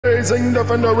Amazing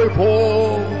Defender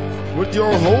Report with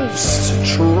your host,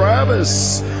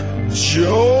 Travis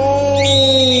Jones.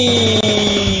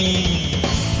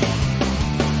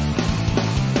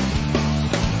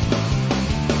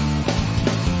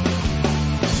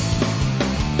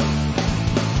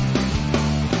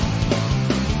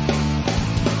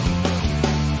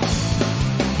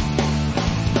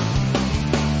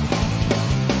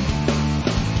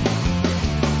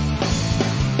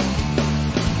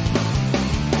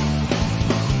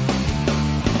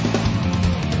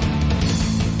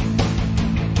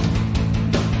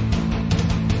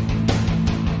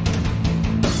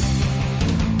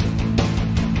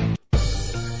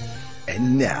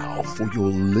 And now, for your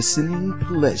listening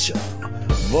pleasure,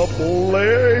 the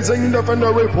Blazing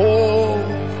Defender Report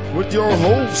with your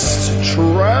host,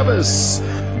 Travis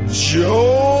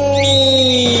Jones.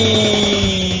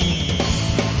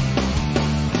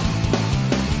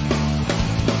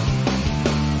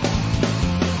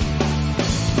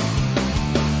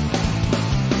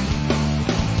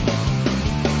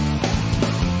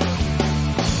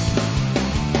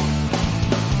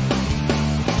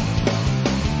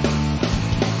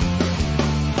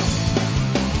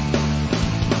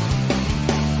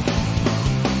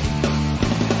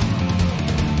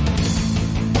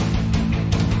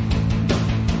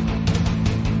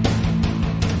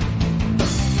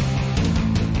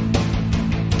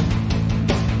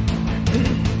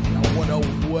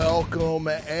 Welcome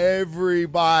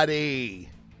everybody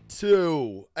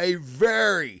to a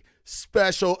very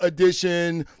special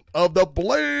edition of the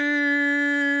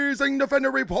Blazing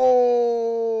Defender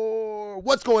Report.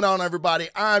 What's going on, everybody?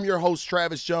 I'm your host,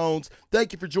 Travis Jones.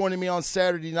 Thank you for joining me on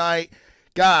Saturday night.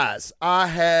 Guys, I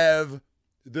have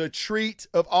the treat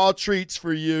of all treats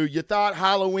for you. You thought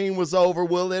Halloween was over.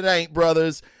 Well, it ain't,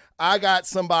 brothers. I got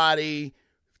somebody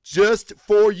just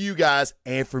for you guys,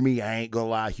 and for me, I ain't gonna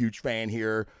lie, huge fan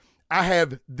here. I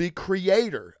have the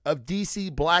creator of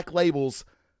DC Black Label's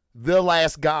The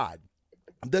Last God,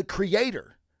 the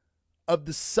creator of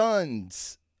the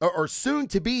Sons, or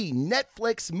soon-to-be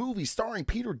Netflix movie starring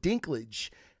Peter Dinklage,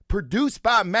 produced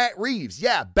by Matt Reeves.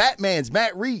 Yeah, Batman's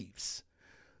Matt Reeves.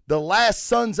 The Last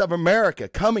Sons of America,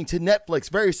 coming to Netflix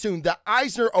very soon. The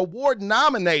Eisner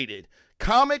Award-nominated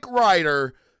comic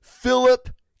writer, Phillip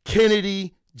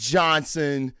Kennedy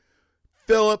Johnson.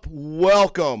 Phillip,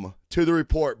 welcome to the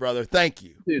report, brother. Thank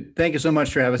you. Dude, thank you so much,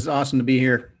 Travis. It's awesome to be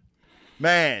here.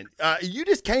 Man, you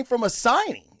just came from a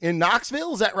signing in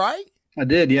Knoxville, is that right? I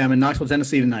did, yeah. I'm in Knoxville,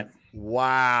 Tennessee tonight.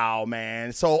 Wow,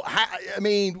 man. So, I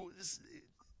mean,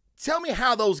 tell me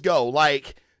how those go.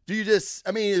 Like, do you just,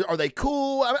 I mean, are they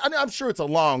cool? I'm sure it's a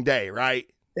long day, right?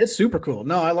 It's super cool.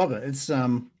 No, I love it. It's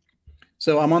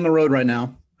so I'm on the road right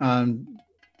now.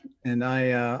 And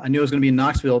I knew I was going to be in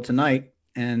Knoxville tonight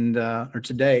or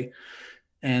today,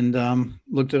 and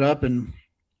looked it up and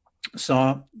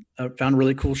found a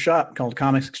really cool shop called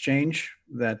Comics Exchange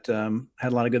that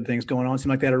had a lot of good things going on. It seemed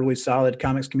like they had a really solid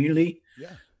comics community.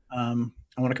 Yeah. I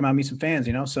want to come out and meet some fans,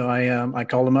 you know. So I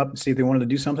called them up and see if they wanted to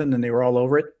do something, and they were all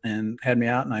over it and had me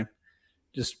out. And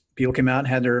people came out and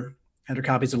had their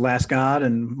copies of Last God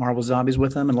and Marvel Zombies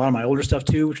with them, and a lot of my older stuff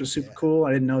too, which was super cool.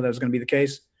 I didn't know that was going to be the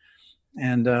case.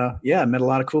 And I met a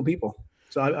lot of cool people.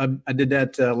 So I did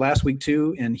that last week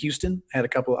too in Houston. I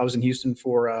was in Houston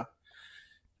for.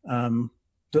 The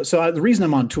reason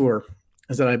I'm on tour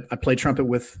is that I play trumpet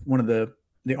with one of the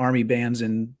Army bands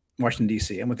in Washington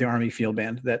D.C. I'm with the Army Field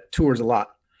Band that tours a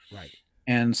lot. Right.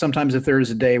 And sometimes if there's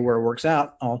a day where it works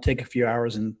out, I'll take a few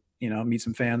hours and meet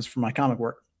some fans for my comic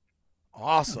work.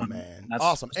 Awesome, man.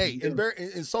 Awesome. Hey,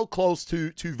 and so close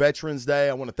to Veterans Day.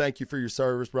 I want to thank you for your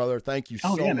service, brother. Thank you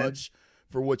so much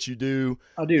for what you do.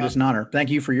 Oh, dude, it's an honor. Thank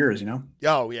you for yours,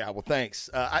 Oh, yeah. Well, thanks.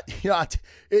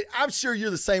 I'm sure you're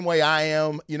the same way I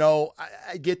am.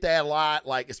 I get that a lot,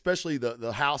 like, especially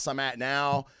the house I'm at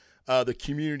now. The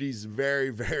community's very,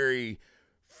 very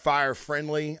fire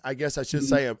friendly, I guess I should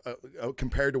say,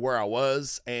 compared to where I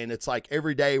was. And it's like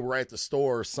every day we're at the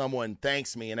store, someone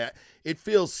thanks me, and it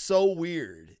feels so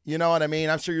weird. You know what I mean?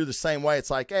 I'm sure you're the same way. It's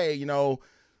like, hey,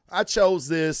 I chose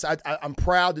this. I'm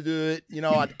proud to do it.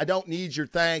 I don't need your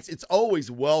thanks. It's always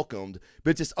welcomed, but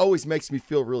it just always makes me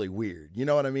feel really weird. You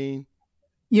know what I mean?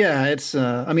 Yeah, it's,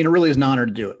 it really is an honor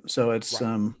to do it. So it's,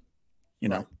 right.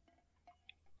 Right.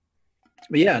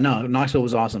 But yeah, no, Knoxville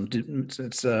was awesome. It's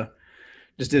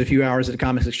just did a few hours at the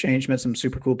Comics Exchange, met some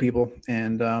super cool people.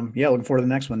 And looking forward to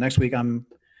the next one. Next week, I'm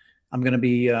going to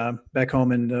be back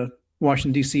home in the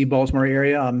Washington, D.C., Baltimore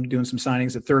area. I'm doing some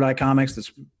signings at Third Eye Comics,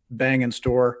 this banging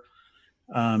store.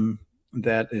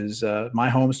 That is my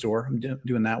home store. I'm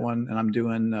doing that one, and I'm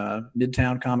doing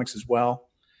Midtown Comics as well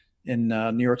in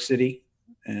New York City.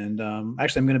 And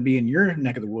actually, I'm going to be in your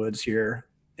neck of the woods here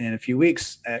in a few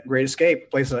weeks at Great Escape, a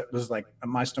place that was like a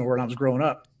milestone where I was growing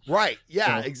up. Right.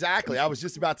 Yeah, So, exactly. I was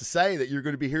just about to say that you're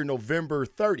going to be here November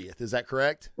 30th. Is that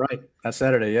correct? right. That's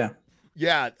Saturday. Yeah.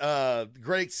 Yeah,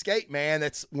 Great Escape, man.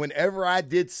 That's whenever I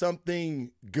did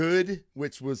something good,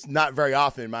 which was not very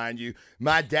often, mind you.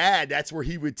 My dad, that's where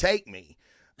he would take me.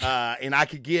 And I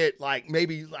could get like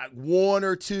maybe like one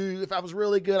or two. If I was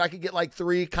really good, I could get like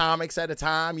 3 comics at a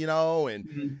time, you know.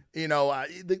 And, you know,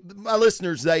 my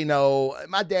listeners, they know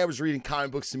my dad was reading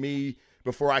comic books to me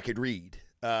before I could read.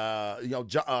 You know,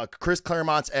 Chris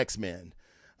Claremont's X-Men.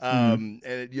 And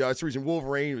you know, that's the reason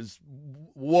Wolverine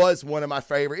was one of my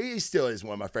favorites. He still is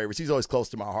one of my favorites. He's always close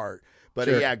to my heart. But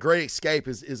Sure. yeah, Great Escape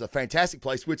is a fantastic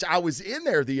place, which I was in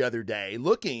there the other day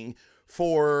looking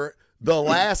for the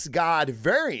Last God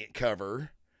variant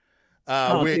cover,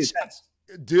 which,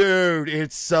 dude,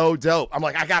 it's so dope. I'm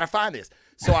like, I got to find this.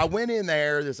 So I went in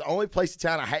there. There's the only place in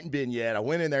town I hadn't been yet. I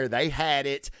went in there. They had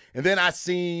it. And then I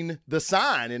seen the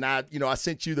sign, and I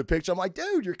sent you the picture. I'm like,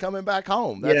 dude, you're coming back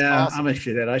home. That's awesome. I'm a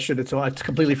shithead. I should have told. I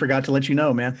completely forgot to let you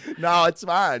know, man. No, it's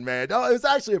fine, man. No, it was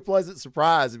actually a pleasant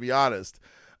surprise, to be honest.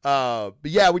 But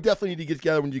yeah, we definitely need to get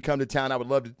together when you come to town. I would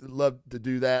love to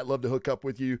do that. Love to hook up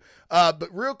with you. But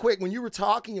real quick, when you were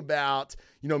talking about,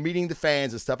 you know, meeting the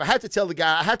fans and stuff, I have to tell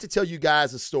you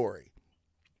guys a story.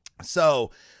 So,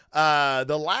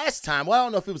 the last time, well, I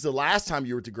don't know if it was the last time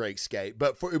you were to Great Escape,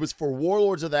 but it was for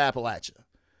Warlords of the Appalachia.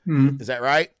 Is that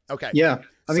right? Okay. Yeah.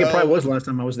 I think it probably was the last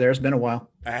time I was there. It's been a while.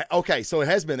 Okay. So it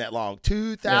has been that long.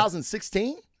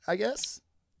 2016, I guess.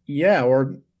 Yeah.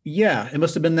 It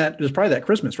must have been that. It was probably that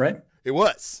Christmas, right? It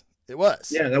was.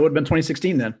 Yeah. That would have been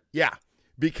 2016 then. Yeah.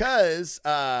 Because,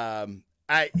 I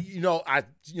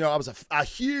was a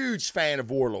huge fan of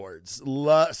Warlords.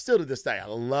 Still to this day, I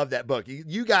love that book.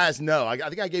 You guys know, I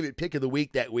think I gave it pick of the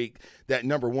week that week. That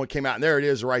number 1 came out, and there it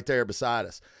is, right there beside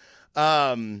us.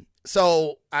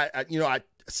 So I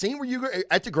seen where you were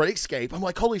at the Great Escape. I'm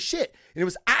like, holy shit! And it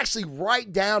was actually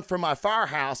right down from my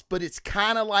firehouse, but it's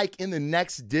kind of like in the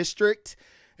next district.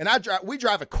 And we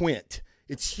drive a Quint.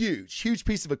 It's huge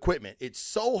piece of equipment. It's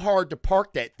so hard to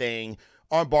park that thing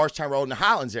on Barstown Road in the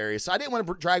Highlands area. So I didn't want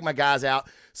to drag my guys out.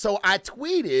 So I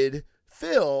tweeted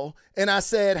Phil and I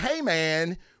said, hey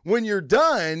man, when you're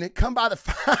done, come by the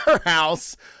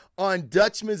firehouse on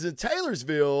Dutchman's in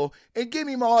Taylorsville and give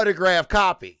me my autographed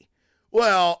copy.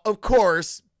 Well, of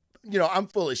course, you know, I'm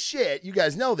full of shit. You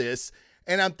guys know this.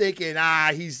 And I'm thinking,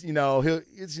 it's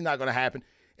not going to happen.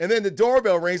 And then the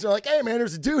doorbell rings. They're like, hey man,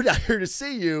 there's a dude out here to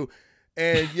see you.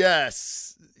 And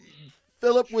yes,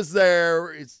 Phillip was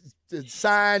there. It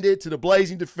signed it to the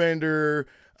Blazing Defender.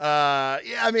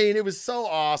 It was so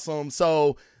awesome.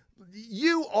 So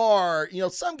you are,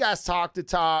 some guys talk the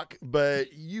talk,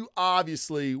 but you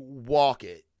obviously walk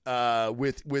it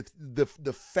with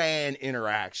the fan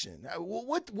interaction.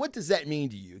 What does that mean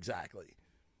to you exactly?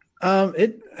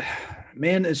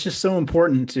 It's just so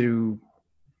important to,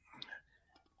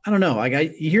 I don't know. Like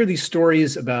you hear these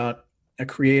stories about a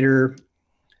creator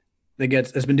that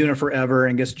has been doing it forever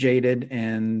and gets jaded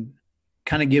and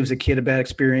kind of gives a kid a bad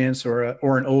experience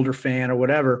or an older fan or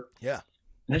whatever. Yeah.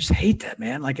 And I just hate that,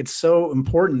 man. Like it's so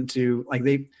important to like,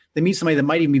 they meet somebody that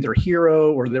might even be their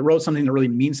hero or that wrote something that really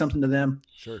means something to them.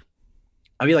 Sure.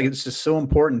 I feel like it's just so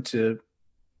important to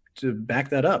back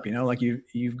that up, like you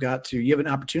have an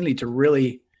opportunity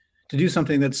to do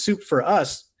something that's soup for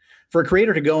us. For a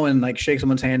creator to go and like shake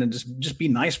someone's hand and just be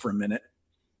nice for a minute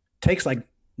takes like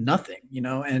nothing,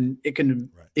 and it can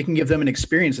give them an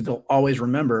experience that they'll always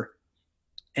remember.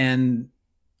 And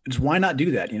it's why not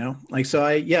do that, Like, so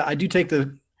I do take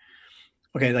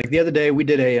like the other day we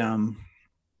did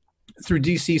through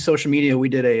DC social media, we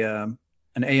did an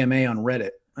AMA on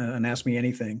Reddit, an Ask Me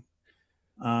Anything,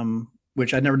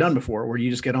 which I'd never done before, where you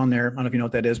just get on there. I don't know if you know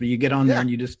what that is, but you get on there and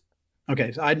you just,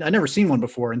 so I'd never seen one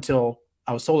before until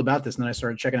I was told about this. And then I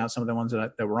started checking out some of the ones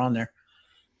that were on there,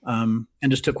 and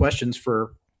just took questions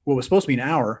for what was supposed to be an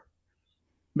hour,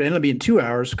 but it ended up being 2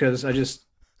 hours because I just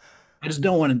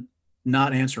don't want to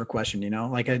not answer a question,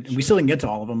 like we still didn't get to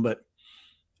all of them, but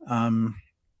I don't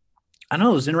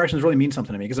know, those interactions really mean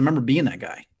something to me because I remember being that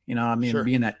guy, Sure.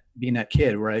 being that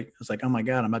kid where I was like, oh my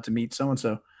God, I'm about to meet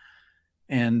so-and-so.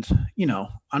 And,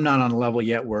 I'm not on a level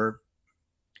yet where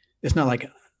it's not like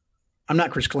I'm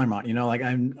not Chris Claremont, like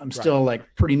I'm still like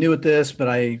pretty new at this, but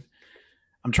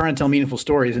I'm trying to tell meaningful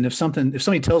stories. And if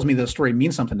somebody tells me the story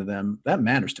means something to them, that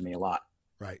matters to me a lot.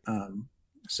 Right.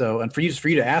 So, and for you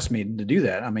to ask me to do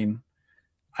that, I mean,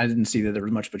 I didn't see that there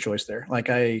was much of a choice there. Like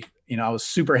I was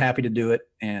super happy to do it.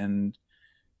 And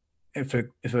if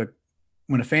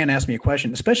when a fan asks me a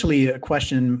question, especially a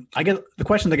question, the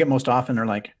questions I get most often are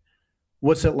like,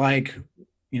 what's it like,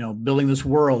 building this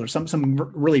world, or some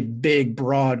really big,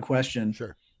 broad question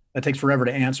Sure. that takes forever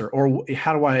to answer, or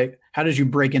how did you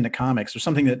break into comics, or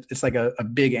something that it's like a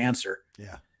big answer.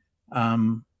 Yeah.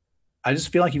 I just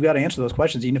feel like you've got to answer those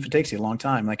questions, even if it takes you a long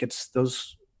time. Like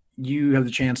you have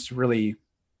the chance to really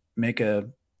make a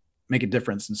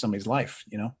difference in somebody's life,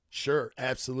 Sure.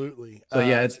 Absolutely. So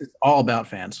yeah, it's all about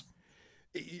fans.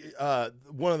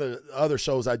 One of the other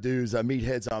shows I do is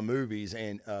Meatheads on Movies,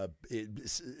 and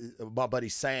my buddy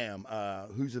Sam,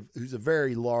 who's a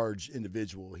very large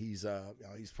individual. He's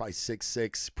probably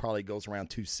 6'6", probably goes around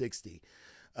 260.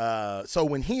 So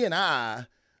when he and I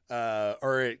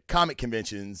are at comic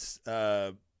conventions, we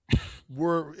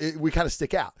kind of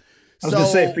stick out. I was going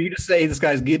to say, for you to say this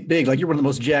guy's big, like you're one of the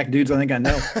most jacked dudes I think I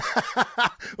know.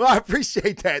 Well, I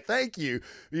appreciate that. Thank you.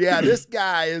 Yeah, this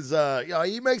guy is,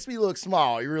 he makes me look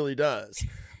small. He really does.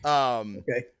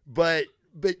 Okay. But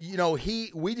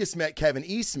we just met Kevin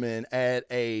Eastman at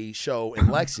a show in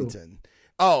Lexington.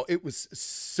 Cool. Oh, it was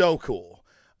so cool.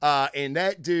 And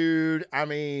that dude, I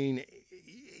mean,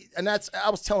 I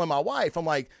was telling my wife, I'm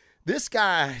like, this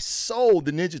guy sold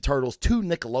the Ninja Turtles to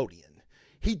Nickelodeon.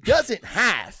 He doesn't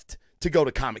have to go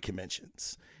to comic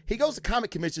conventions. He goes to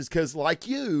comic conventions because, like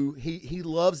you, he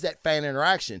loves that fan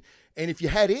interaction. And if you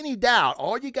had any doubt,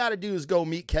 all you got to do is go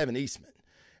meet Kevin Eastman.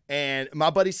 And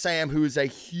my buddy Sam, who is a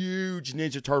huge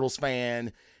Ninja Turtles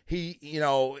fan,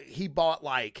 he bought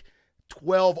like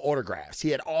 12 autographs. He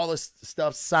had all this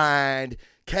stuff signed.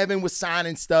 Kevin was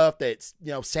signing stuff that,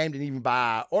 Sam didn't even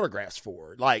buy autographs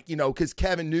for. Like, because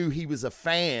Kevin knew he was a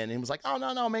fan and was like, oh,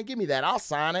 no, man, give me that. I'll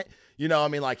sign it.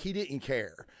 Like he didn't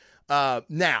care.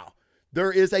 Now,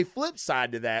 there is a flip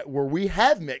side to that where we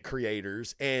have met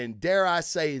creators and, dare I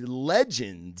say,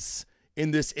 legends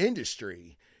in this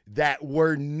industry that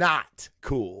were not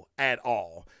cool at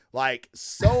all. Like,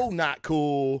 so not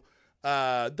cool.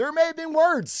 There may have been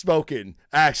words spoken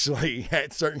actually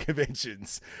at certain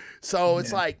conventions. So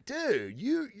it's like, dude,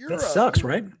 you're that sucks,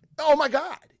 right? Oh my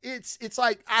God. It's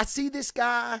like, I see this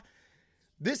guy,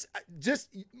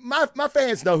 my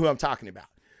fans know who I'm talking about.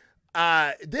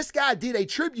 This guy did a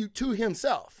tribute to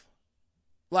himself.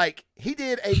 Like, he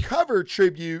did a cover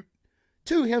tribute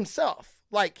to himself.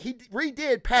 Like, he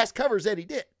redid past covers that he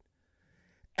did.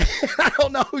 I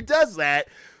don't know who does that,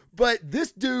 but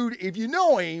this dude, if you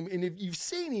know him and if you've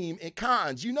seen him at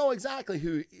cons, you know exactly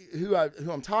who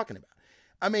I'm talking about.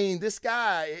 I mean, this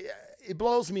guy, it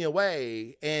blows me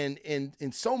away. And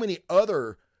so many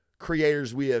other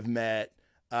creators we have met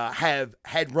have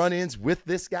had run-ins with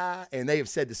this guy, and they have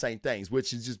said the same things,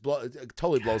 which is just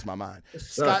totally blows my mind.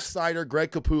 Scott Snyder,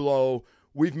 Greg Capullo,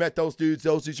 we've met those dudes.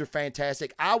 Those dudes are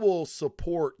fantastic. I will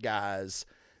support guys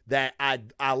that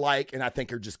I like and I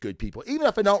think are just good people, even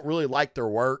if I don't really like their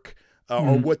work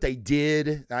or what they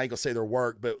did. I ain't gonna say their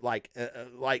work, but like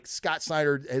Scott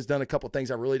Snyder has done a couple of things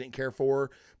I really didn't care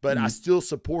for, but I still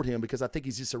support him because I think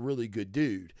he's just a really good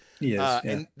dude. He is, yeah.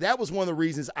 And that was one of the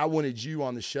reasons I wanted you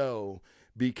on the show,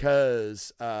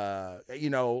 because,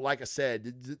 like I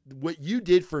said, what you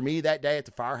did for me that day at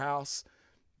the firehouse,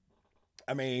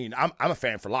 I mean, I'm a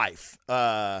fan for life,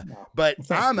 but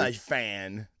I'm a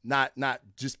fan, not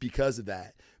just because of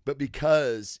that, but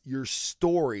because your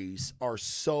stories are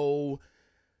so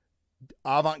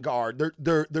avant-garde.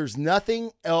 There's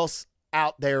nothing else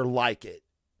out there like it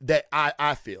that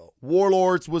I feel.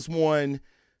 Warlords was one.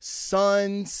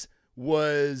 Sons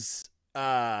was,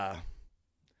 that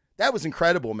was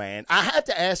incredible, man. I have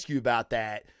to ask you about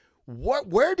that.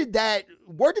 Where did that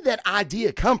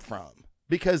idea come from?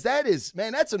 Because that's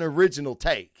an original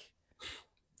take.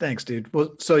 Thanks, dude.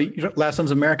 Well, so Last Sons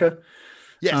of America.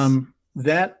 Yes.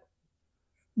 The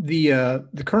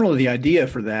kernel of the idea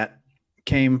for that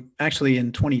came actually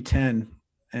in 2010.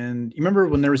 And you remember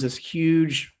when there was this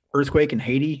huge earthquake in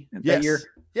Haiti that year?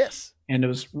 Yes. And it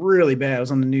was really bad. It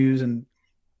was on the news, and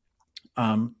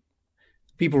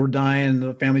people were dying.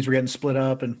 The families were getting split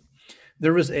up. And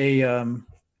there was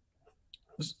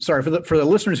sorry, for the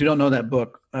listeners who don't know that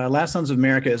book, Last Sons of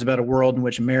America is about a world in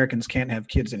which Americans can't have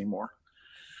kids anymore.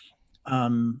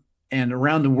 And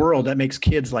around the world, that makes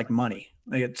kids like money.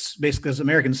 Like, it's basically because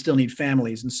Americans still need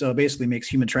families. And so it basically makes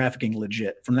human trafficking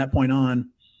legit. From that point on,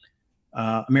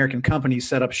 American companies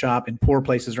set up shop in poor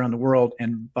places around the world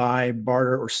and buy,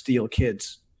 barter, or steal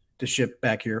kids to ship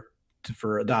back here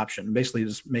for adoption. Basically,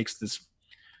 this makes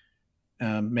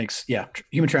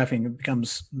human trafficking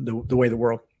becomes the way of the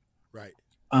world. Right.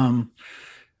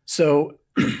 So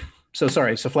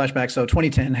flashback. So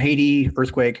 2010, Haiti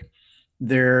earthquake.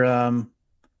 There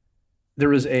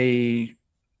was a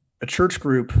a church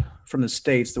group from the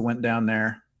States that went down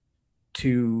there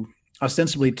to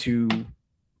ostensibly to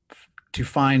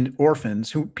find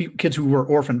orphans kids who were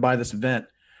orphaned by this event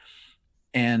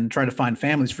and try to find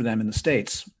families for them in the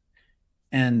States.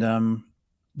 And,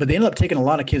 but they ended up taking a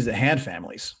lot of kids that had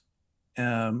families.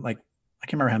 Like, I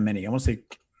can't remember how many, I want to say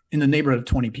in the neighborhood of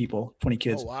 20 people, 20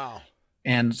 kids. Oh, wow.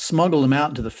 And smuggled them out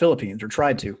into the Philippines, or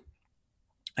tried to,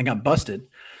 and got busted.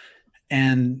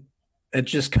 And it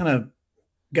just kind of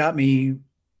got me.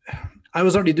 I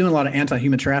was already doing a lot of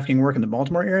anti-human trafficking work in the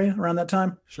Baltimore area around that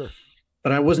time. Sure.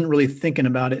 But I wasn't really thinking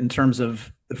about it in terms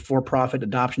of the for-profit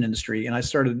adoption industry. And I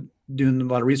started doing a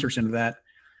lot of research into that.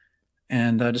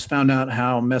 And I just found out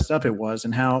how messed up it was,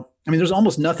 and how, I mean, there's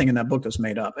almost nothing in that book that's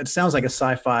made up. It sounds like a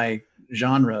sci-fi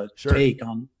genre take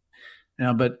on,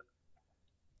 but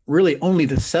really only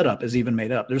the setup is even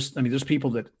made up. There's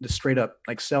people that just straight up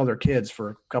like sell their kids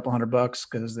for a couple $100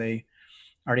 because they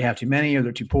already have too many, or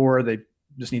they're too poor. They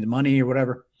just need the money or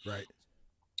whatever. Right.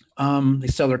 They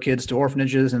sell their kids to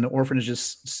orphanages, and the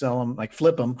orphanages sell them, like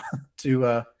flip them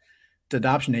to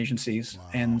adoption agencies. Wow.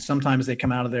 And sometimes they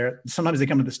come out of there. Sometimes they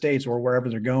come to the States or wherever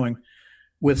they're going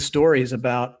with stories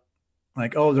about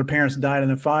like, oh, their parents died in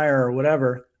a fire or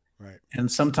whatever. Right. And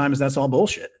sometimes that's all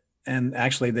bullshit. And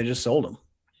actually they just sold them.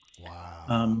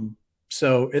 Wow.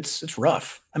 So it's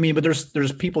rough. I mean, but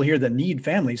there's people here that need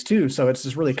families too. So it's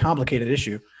this really complicated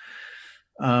issue.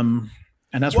 And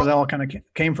that's where that all kind of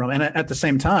came from. And at the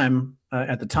same time,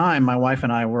 my wife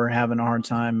and I were having a hard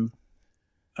time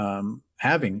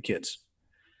having kids,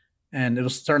 and it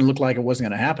was starting to look like it wasn't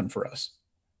going to happen for us.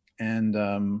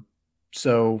 And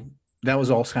so that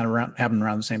was all kind of happening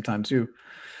around the same time too.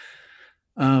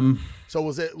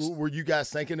 So were you guys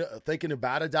thinking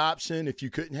about adoption if you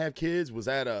couldn't have kids? Was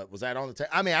that on the table?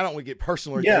 I mean, I don't want to get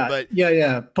personal or anything, but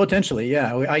yeah, potentially.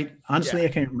 Yeah. I honestly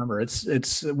can't remember.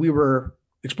 We were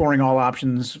exploring all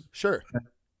options. Sure.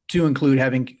 To include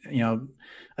having,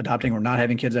 adopting or not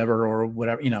having kids ever or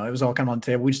whatever, it was all kind of on the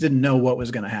table. We just didn't know what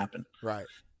was going to happen. Right.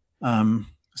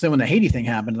 So when the Haiti thing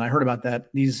happened and I heard about that,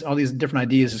 all these different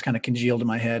ideas just kind of congealed in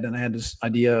my head. And I had this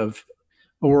idea of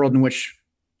a world in which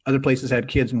other places had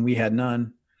kids and we had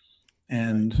none.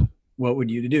 And what would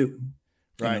you do?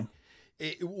 Right.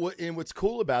 And what's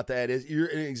cool about that is you're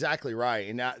exactly right.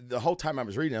 And now, the whole time I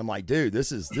was reading, I'm like, dude,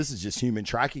 this is just human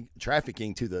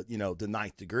trafficking to the, the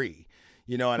 9th degree.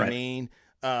 You know what I mean?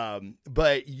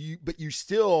 But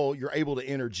you're able to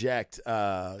interject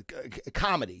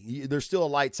comedy. There's still a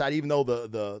light side, even though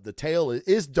the tale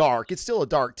is dark. It's still a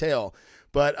dark tale.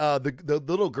 But the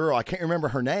little girl, I can't remember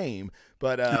her name,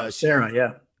 but Sarah,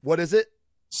 yeah. What is it?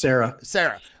 Sarah.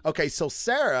 Okay, so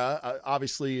Sarah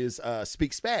obviously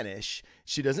speaks Spanish.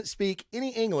 She doesn't speak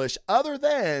any English other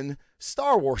than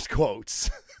Star Wars quotes,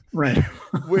 right?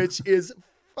 Which is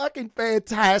fucking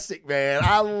fantastic, man.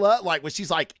 I love when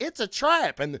she's like, "It's a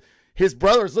trap," and his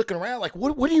brother's looking around like,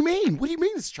 "What do you mean? What do you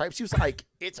mean it's a trap?" She was like,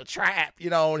 "It's a trap,"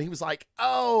 and he was like,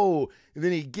 "Oh," and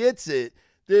then he gets it.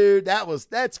 Dude,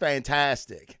 that's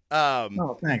fantastic.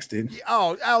 Oh, thanks, dude.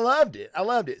 Oh, I loved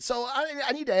it. So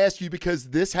I need to ask you, because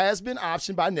this has been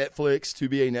optioned by Netflix to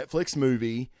be a Netflix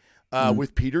movie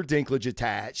with Peter Dinklage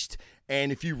attached.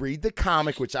 And if you read the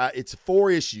comic, it's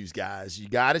 4 issues, guys, you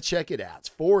got to check it out. It's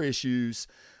 4 issues.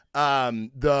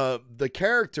 The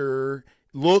character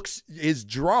is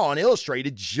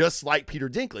illustrated just like Peter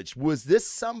Dinklage. Was this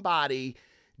somebody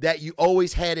that you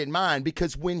always had in mind?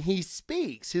 Because when he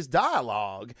speaks his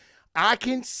dialogue, I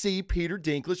can see Peter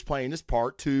Dinklage playing this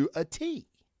part to a T.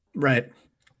 Right.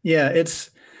 Yeah. It's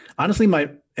honestly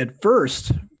the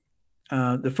first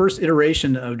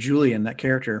iteration of Julian, that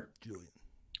character,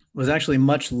 was actually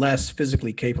much less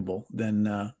physically capable than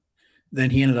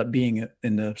he ended up being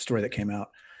in the story that came out.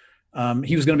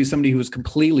 He was going to be somebody who was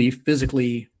completely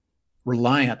physically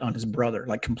reliant on his brother,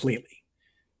 like completely.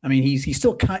 I mean, he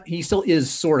still is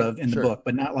sort of in the book,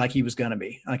 but not like he was going to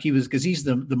be. Like he was, because he's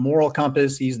the moral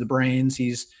compass, he's the brains,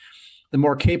 he's the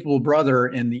more capable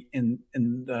brother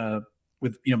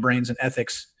with brains and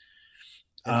ethics,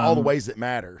 and all the ways that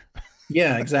matter.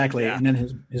 Yeah, exactly. Yeah. And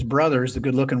then his brother is the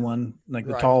good looking one, like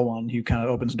the tall one who kind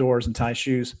of opens doors and ties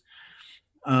shoes.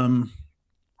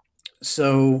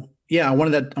 So yeah, I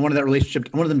wanted that relationship.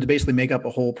 I wanted them to basically make up a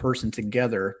whole person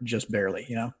together, just barely,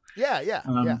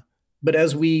 Yeah. But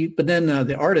then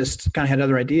the artist kind of had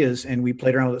other ideas, and we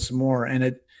played around with it some more,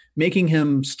 and making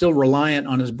him still reliant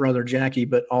on his brother Jackie,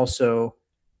 but also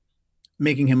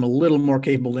making him a little more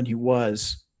capable than he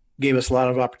was, gave us a lot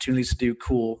of opportunities to do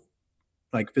cool,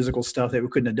 like physical stuff that we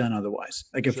couldn't have done otherwise.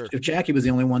 Like if Jackie was the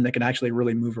only one that could actually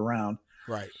really move around,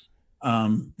 right?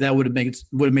 That would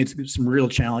have made some real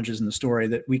challenges in the story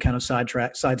that we kind of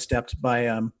sidestepped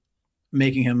by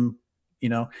making him,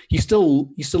 he still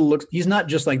looks, he's not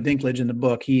just like Dinklage in the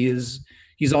book. He's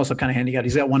also kind of handicapped.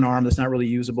 He's got one arm that's not really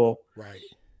usable. Right.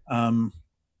 Um,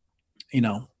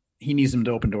 he needs them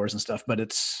to open doors and stuff, but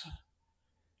it's,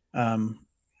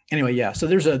 anyway, yeah. So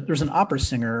there's an opera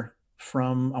singer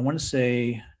from, I want to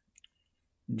say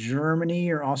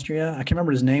Germany or Austria. I can't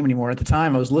remember his name anymore. At the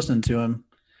time I was listening to him.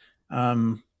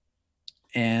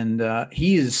 And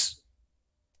he's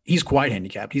quite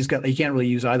handicapped. He can't really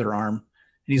use either arm, and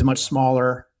he's much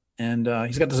smaller, and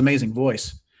he's got this amazing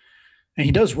voice, and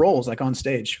he does roles like on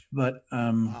stage, but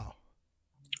Wow.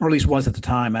 or at least was at the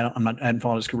time. I hadn't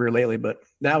followed his career lately, but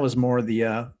that was more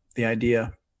the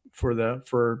idea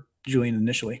for Julian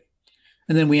initially,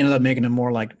 and then we ended up making him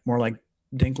more like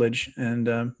Dinklage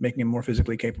and making him more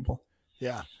physically capable.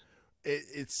 Yeah,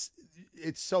 it's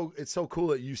so cool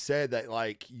that you said that,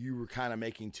 like, you were kind of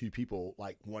making two people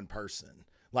like one person.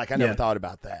 Like, I never thought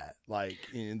about that. Like,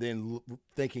 and then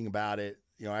thinking about it,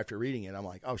 after reading it, I'm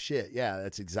like, oh shit, yeah,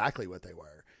 that's exactly what they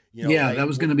were. That was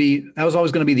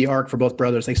always going to be the arc for both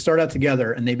brothers. They start out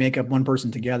together and they make up one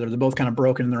person together. They're both kind of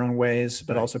broken in their own ways,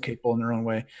 but also capable in their own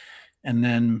way. And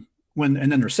then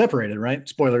they're separated, right?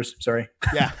 Spoilers, sorry.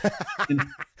 Yeah.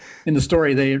 in the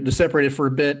story, they're separated for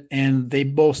a bit, and they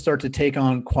both start to take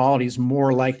on qualities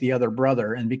more like the other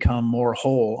brother and become more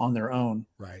whole on their own.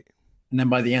 Right. And then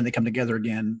by the end, they come together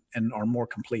again and are more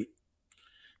complete.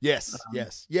 Yes.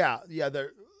 Yes. Yeah. Yeah.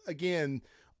 They're, again,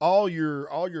 all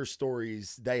your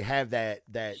stories, they have that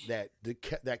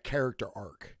character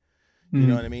arc. You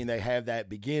know what I mean? They have that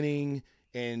beginning,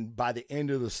 and by the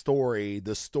end of the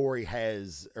story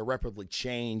has irreparably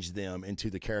changed them into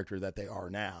the character that they are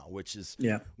now, which is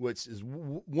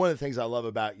one of the things I love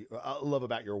about you. I love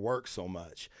about your work so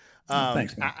much.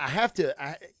 Thanks, man.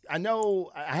 I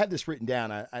know I have this written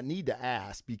down. I need to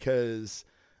ask because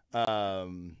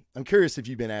I'm curious if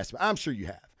you've been asked. I'm sure you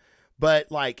have,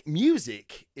 but like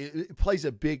music, it plays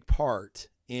a big part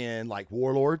in like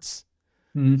Warlords.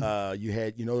 You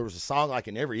had, there was a song like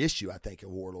in every issue, I think, of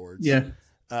Warlords. Yeah.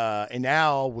 And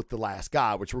now with The Last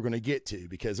God, which we're going to get to,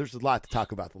 because there's a lot to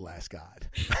talk about The Last God.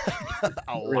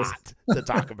 A lot to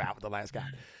talk about with The Last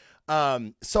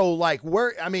God. So like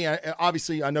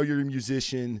obviously I know you're a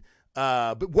musician,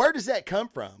 but where does that come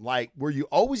from? Like, were you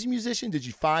always a musician? Did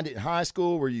you find it in high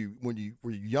school? Were you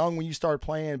young when you started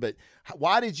playing? But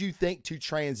why did you think to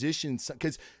transition?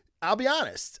 Because I'll be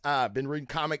honest, I've been reading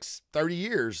comics 30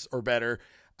 years or better.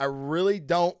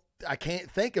 I can't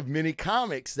think of many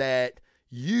comics that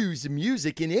use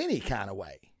music in any kind of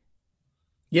way.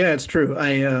 Yeah, it's true.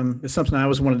 It's something I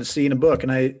always wanted to see in a book.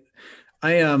 And I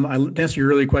to answer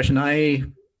your earlier question, I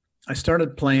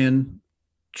started playing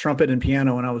trumpet and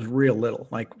piano when I was real little,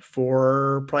 like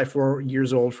probably 4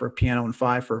 years old for piano and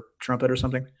 5 for trumpet or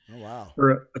something. Oh, wow.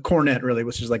 Or a cornet, really,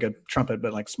 which is like a trumpet,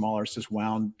 but like smaller. It's just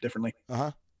wound differently.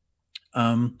 Uh-huh.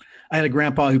 I had a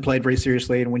grandpa who played very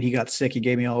seriously, and when he got sick, he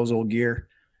gave me all his old gear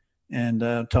and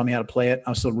taught me how to play it.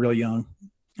 I was still real young,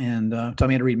 and taught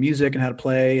me how to read music and how to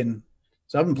play. And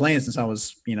so I've been playing since I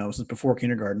was, since before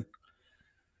kindergarten.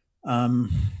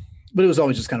 But it was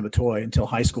always just kind of a toy until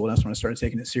high school. That's when I started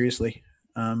taking it seriously.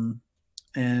 And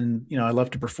I love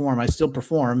to perform. I still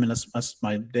perform, and that's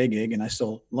my day gig, and I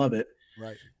still love it.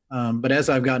 Right. But as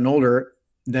I've gotten older,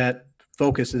 that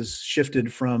focus has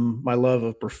shifted from my love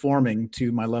of performing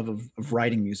to my love of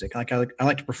writing music. I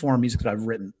like to perform music that I've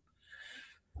written.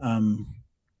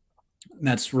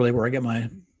 That's really where I get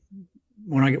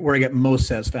where I get most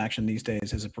satisfaction these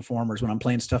days as a performer, is when I'm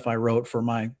playing stuff I wrote for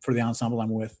the ensemble I'm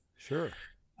with. Sure.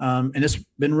 And it's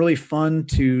been really fun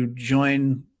to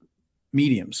join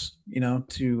mediums,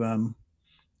 when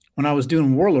I was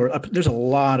doing Warlord, there's a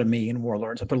lot of me in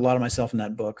Warlords. I put a lot of myself in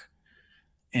that book,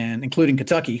 and including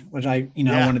Kentucky, which I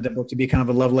wanted that book to be kind of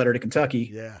a love letter to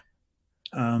Kentucky. Yeah.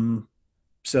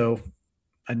 So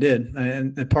I did.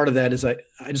 And part of that is I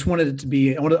just wanted it to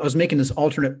be, I was making this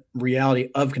alternate reality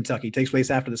of Kentucky. It takes place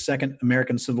after the Second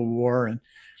American Civil War, and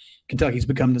Kentucky's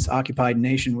become this occupied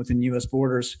nation within U.S.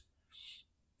 borders.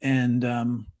 And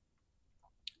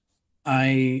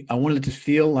I wanted it to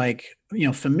feel like,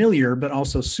 familiar, but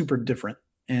also super different.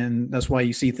 And that's why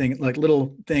you see things like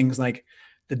little things like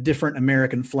the different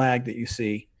American flag that you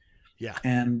see. Yeah.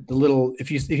 And the little,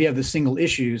 if you have the single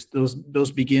issues,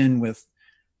 those begin with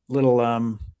little,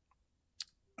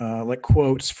 like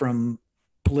quotes from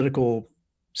political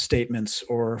statements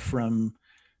or from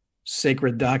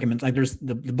sacred documents. Like there's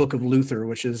the Book of Luther,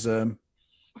 which is, like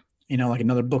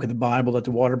another book of the Bible that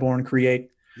the Waterborn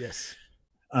create. Yes.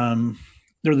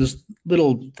 There are those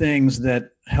little things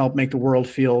that help make the world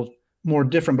feel more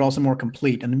different, but also more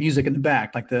complete. And the music in the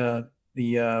back, like the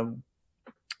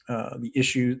the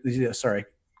issue. Sorry,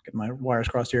 get my wires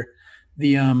crossed here.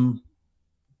 The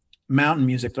mountain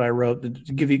music that I wrote to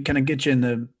give you, kind of get you in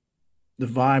the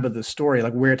vibe of the story,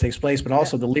 like where it takes place, but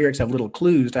also the lyrics have little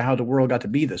clues to how the world got to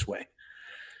be this way.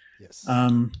 Yes.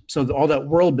 So all that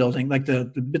world building, like the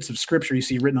bits of scripture you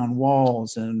see written on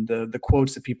walls, and the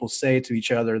quotes that people say to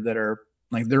each other that are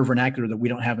like their vernacular that we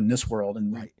don't have in this world,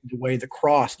 and the way the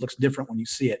cross looks different when you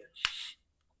see it.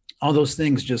 All those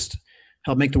things just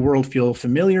help make the world feel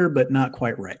familiar, but not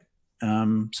quite right.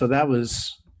 So that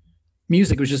was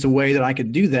music was just a way that I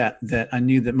could do that I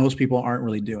knew that most people aren't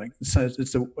really doing. So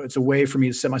it's a way for me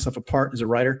to set myself apart as a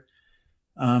writer.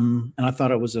 And I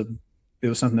thought it was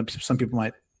something that some people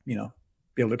might, be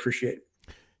able to appreciate.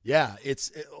 Yeah.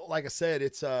 Like I said,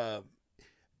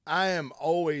 I am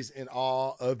always in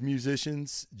awe of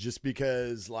musicians just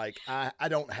because like, I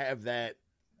don't have that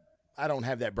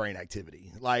brain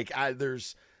activity. Like I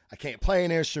can't play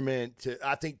an instrument.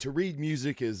 I think to read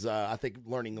music is, I think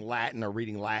learning Latin or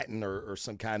reading Latin or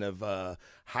some kind of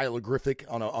hieroglyphic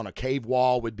on a cave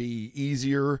wall would be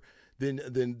easier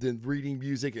than reading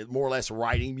music, more or less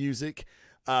writing music.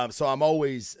 So I'm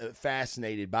always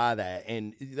fascinated by that.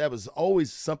 And that was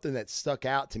always something that stuck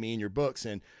out to me in your books.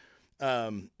 And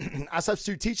I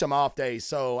substitute teach on my off days.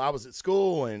 So I was at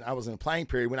school and I was in a playing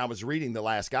period when I was reading The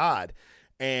Last God.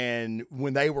 And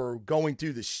when they were going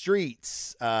through the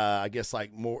streets, I guess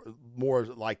like more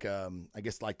like I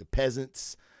guess like the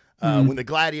peasants, when the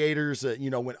gladiators,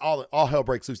 when all hell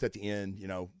breaks loose at the end,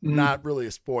 not really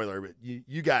a spoiler, but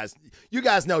you guys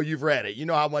know, you've read it. You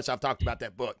know how much I've talked about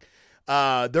that book.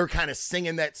 They're kind of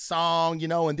singing that song,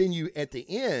 and then at the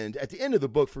end of the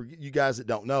book, for you guys that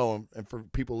don't know, and for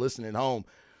people listening at home,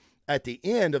 at the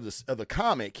end of the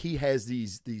comic, he has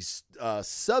these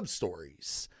sub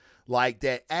stories like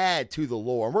that add to the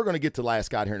lore. And we're going to get to Last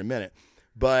God here in a minute,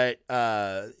 but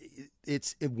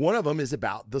one of them is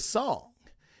about the song.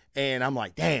 And I'm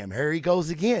like, damn, here he goes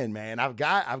again, man. I've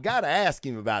got to ask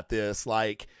him about this.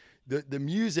 Like the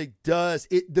music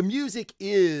the music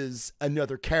is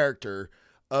another character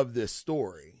of this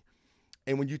story.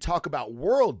 And when you talk about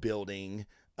world building,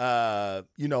 some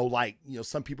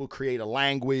people create a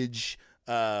language,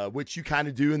 which you kind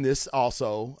of do in this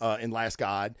also, in Last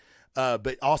God.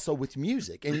 But also with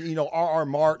music. And, R.R.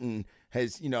 Martin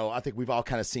has, I think we've all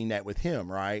kind of seen that with him,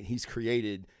 right? He's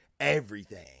created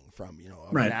everything from,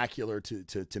 vernacular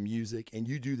to music, and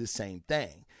you do the same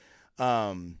thing.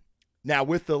 Now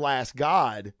with The Last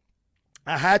God,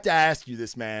 I had to ask you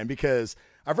this, man, because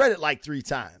I've read it like 3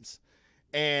 times.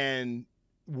 And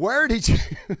where did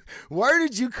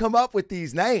you come up with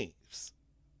these names?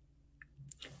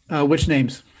 Which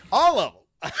names? All of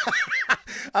them.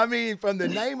 I mean, from the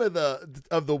name of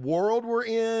the world we're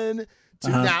in to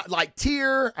now, like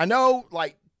Tyr. I know,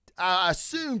 like I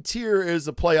assume Tyr is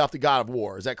a play off the God of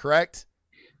War. Is that correct?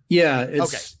 Yeah.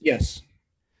 Okay. Yes.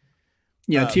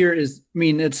 Yeah. Tyr is. I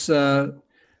mean, it's. Well,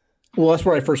 that's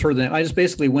where I first heard the name. I just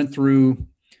basically went through,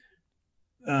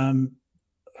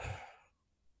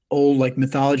 old like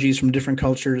mythologies from different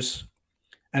cultures,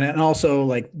 and also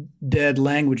like dead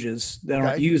languages that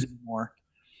aren't used anymore.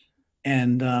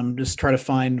 And just try to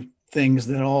find things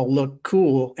that all look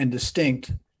cool and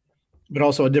distinct, but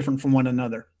also are different from one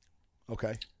another.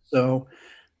 Okay. So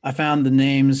I found the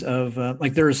names of again,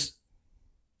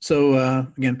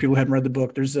 people who hadn't read the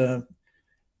book.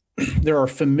 There are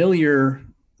familiar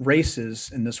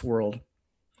races in this world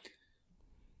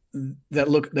that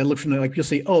look familiar. Like you'll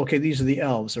see, oh, okay, these are the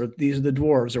elves or these are the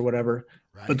dwarves or whatever,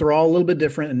 right. But they're all a little bit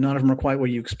different, and none of them are quite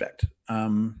what you expect.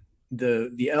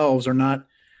 The elves are not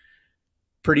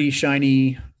pretty,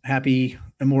 shiny, happy,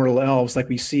 immortal elves like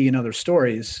we see in other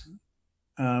stories.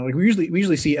 We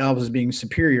usually see elves as being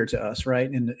superior to us, right?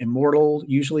 And immortal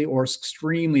usually, or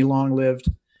extremely long-lived,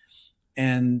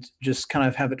 and just kind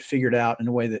of have it figured out in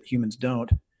a way that humans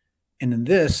don't. And in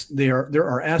this, there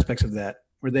are aspects of that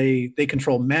where they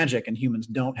control magic and humans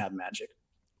don't have magic.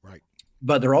 Right.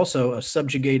 But they're also a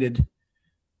subjugated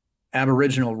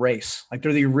Aboriginal race. Like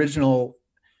they're the original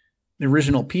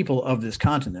people of this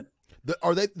continent.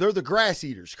 They're the grass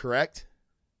eaters, correct?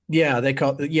 Yeah,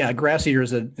 grass eater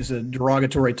is a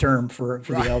derogatory term for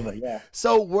the Elva. Yeah.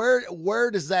 So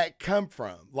where does that come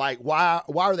from? Like why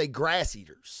are they grass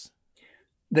eaters?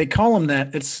 They call them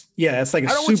that. It's like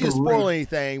I don't want you to spoil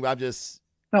anything, but I'm just.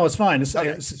 No, it's fine. It's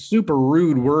a super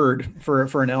rude word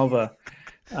for an Elva,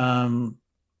 and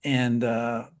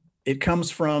it comes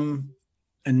from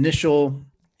initial,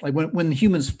 like when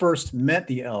humans first met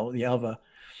the Elva.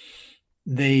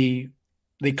 They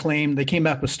came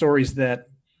back with stories that,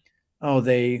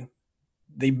 they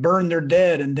they burn their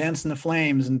dead and dance in the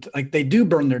flames, and like they do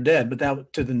burn their dead, but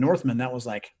that to the Northmen that was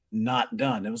like not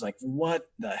done. It was like, what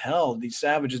the hell are these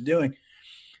savages doing?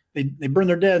 They burn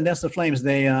their dead and dance in the flames.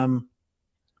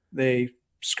 They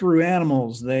screw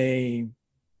animals. They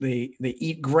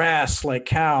eat grass like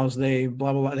cows. They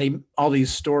blah blah blah. They all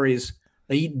these stories.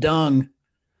 They eat dung,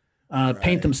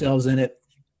 paint themselves in it,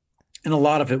 and a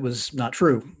lot of it was not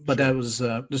true. But that was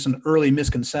just an early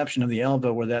misconception of the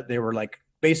Elva, where that they were like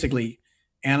basically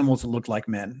animals that looked like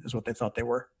men is what they thought they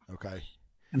were. Okay.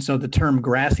 And so the term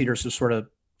grass eaters is sort of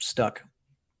stuck.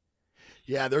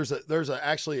 Yeah, there's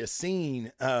actually a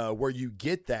scene where you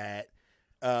get that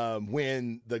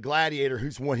when the gladiator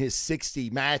who's won his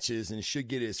 60 matches and should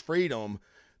get his freedom,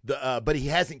 but he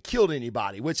hasn't killed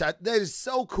anybody, that is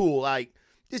so cool. Like,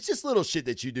 it's just little shit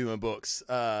that you do in books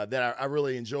that I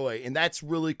really enjoy, and that's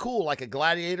really cool. Like a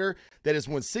gladiator that has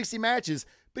won 60 matches,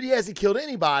 but he hasn't killed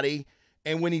anybody.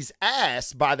 And when he's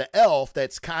asked by the elf,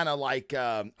 that's kind of like,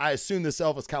 I assume this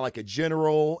elf is kind of like a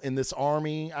general in this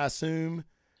army, I assume.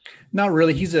 Not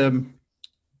really. He's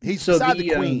beside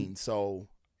the queen, so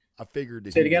I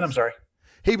figured. Say it again. I'm sorry.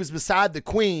 He was beside the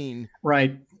queen,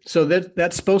 right? So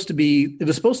that's supposed to be. It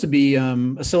was supposed to be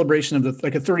a celebration of a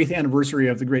 30th anniversary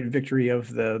of the great victory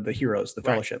of the heroes, the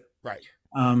Fellowship. Right.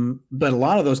 But a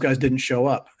lot of those guys didn't show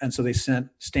up, and so they sent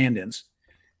stand-ins.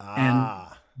 And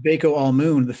Baco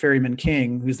Almoon, the ferryman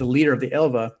king, who's the leader of the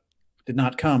Elva, did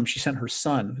not come. She sent her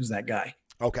son, who's that guy.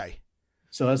 Okay.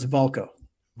 So that's Valco.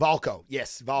 Valco,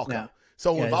 yes, Valco. Yeah.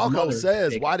 So when Valco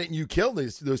says, Baco, "Why didn't you kill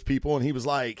those people?" and he was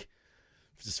like,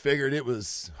 "Just figured it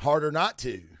was harder not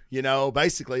to."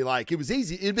 Basically, like, it was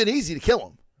easy. It'd been easy to kill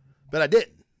him, but I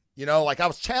didn't. Like, I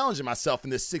was challenging myself in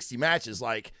this 60 matches.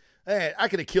 Like, hey, I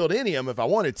could have killed any of them if I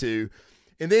wanted to.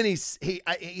 And then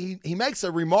he makes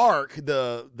a remark,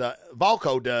 the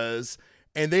Valco does,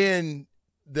 and then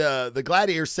the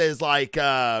gladiator says, like,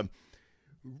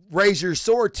 "Raise your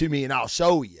sword to me and I'll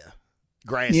show you,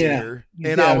 grass eater."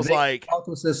 And I was like,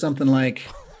 Valco says something like,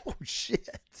 "Oh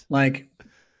shit!" Like,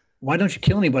 why don't you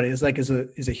kill anybody? It's like, is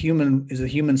a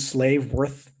human slave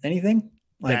worth anything?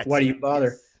 Like, why do you bother?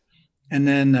 Yes. And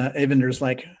then Evander's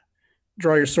like,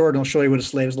 "Draw your sword and I'll show you what a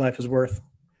slave's life is worth."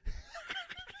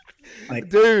 Like,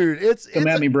 dude, come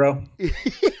at me, bro. Dude,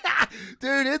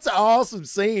 it's an awesome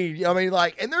scene. I mean,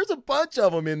 like, and there's a bunch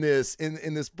of them in this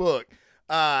book.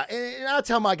 And I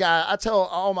tell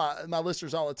all my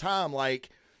listeners all the time, like,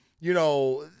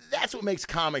 that's what makes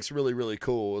comics really, really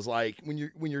cool, is like when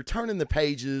you're turning the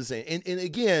pages and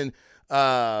again,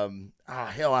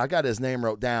 hell, I got his name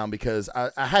wrote down because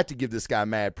I had to give this guy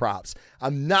mad props.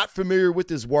 I'm not familiar with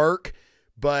his work,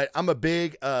 but I'm a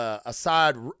big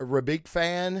Asad Rabik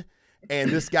fan.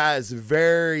 And this guy is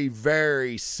very,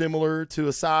 very similar to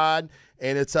Assad,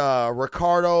 and it's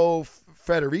Riccardo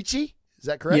Federici. Is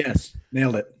that correct? Yes,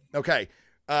 nailed it. Okay,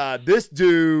 this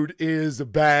dude is a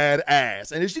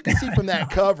badass, and as you can see from that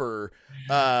cover,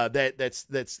 that's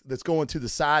going to the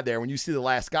side there. When you see the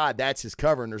last guy, that's his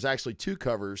cover, and there's actually two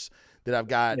covers that I've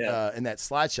got in that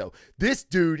slideshow. This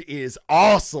dude is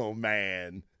awesome,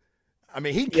 man. I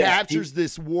mean, he captures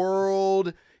this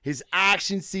world. His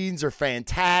action scenes are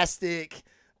fantastic.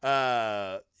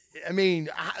 I mean,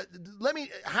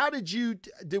 how did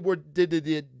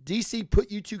DC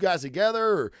put you two guys together,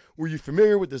 or were you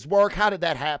familiar with his work? How did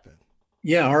that happen?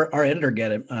 Yeah, our editor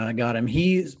got him.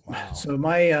 So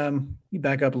you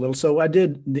back up a little. So I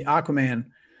did the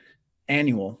Aquaman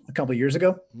annual a couple of years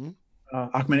ago,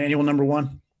 Aquaman annual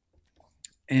 #1.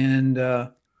 And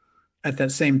at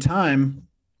that same time,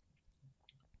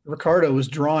 Ricardo was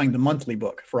drawing the monthly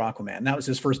book for Aquaman. That was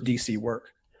his first DC work.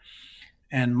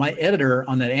 And my editor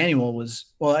on that annual was,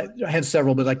 I had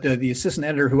several, but like the assistant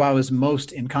editor who I was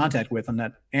most in contact with on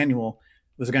that annual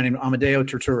was a guy named Amadeo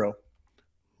Torturo.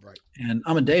 Right. And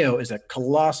Amadeo is a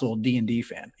colossal D&D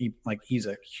fan. He's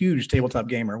a huge tabletop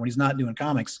gamer. When he's not doing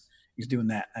comics, he's doing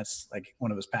that. That's like one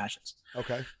of his passions.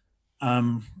 Okay.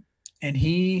 And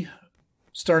he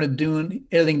started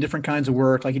editing different kinds of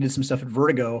work. Like, he did some stuff at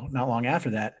Vertigo not long after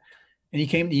that. And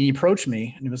he approached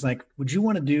me and he was like, "Would you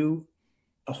want to do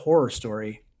a horror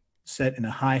story set in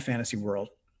a high fantasy world?"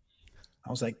 I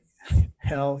was like,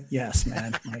 hell yes,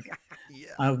 man. Like,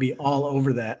 yeah. I would be all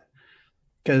over that.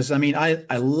 Cause I mean,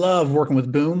 I love working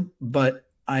with Boom, but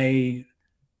they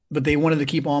wanted to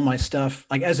keep all my stuff,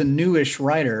 like, as a newish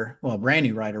writer, brand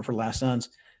new writer for Last Sons,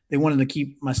 they wanted to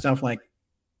keep my stuff, like,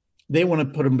 they want to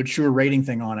put a mature rating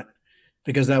thing on it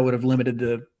because that would have limited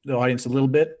the audience a little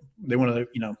bit. They wanted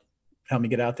to, help me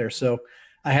get out there. So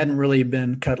I hadn't really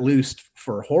been cut loose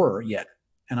for horror yet.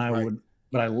 And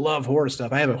but I love horror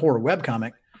stuff. I have a horror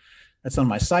webcomic that's on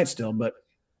my site still, but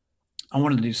I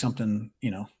wanted to do something,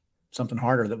 something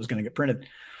harder that was going to get printed.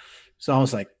 So I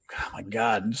was like, oh my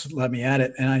God, just let me at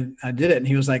it. And I did it. And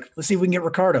he was like, let's see if we can get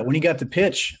Ricardo. When he got the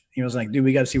pitch, he was like, dude,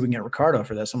 we got to see if we can get Ricardo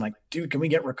for this. I'm like, dude, can we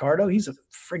get Ricardo? He's a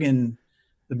friggin'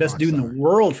 the best dude in the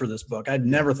world for this book. I'd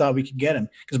never thought we could get him.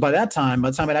 Because by the time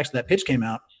that pitch came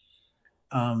out,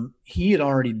 he had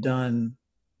already done,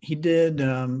 he did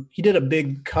a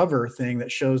big cover thing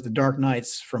that shows the Dark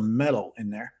Knights from metal in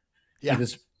there. Yeah.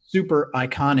 This super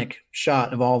iconic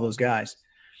shot of all those guys.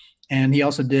 And he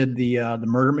also did the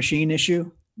Murder Machine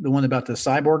issue, the one about the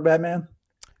cyborg Batman.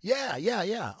 Yeah.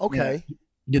 Okay. Yeah,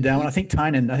 he did that one. I think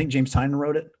James Tynan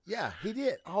wrote it. Yeah, he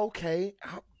did. Okay.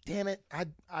 Oh, damn it.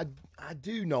 I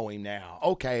do know him now.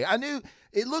 Okay. I knew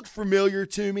it looked familiar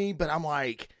to me, but I'm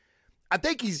like, I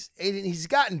think he's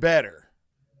gotten better.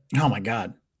 Oh my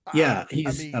God. Yeah.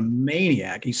 He's a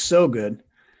maniac. He's so good.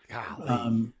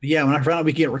 Yeah. When I found out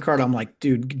we could get Ricardo, I'm like,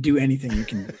 dude, do anything you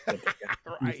can. Right.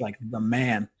 He's like the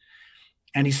man.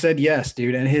 And he said, yes,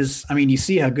 dude. And you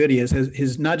see how good he is.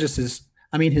 His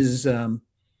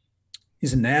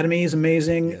anatomy is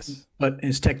amazing, yes, but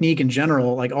his technique in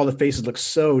general, like all the faces look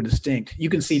so distinct. You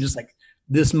can see just like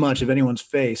this much of anyone's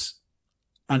face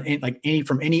on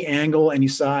from any angle, any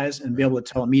size, and be able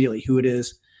to tell immediately who it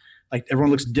is. Like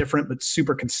everyone looks different, but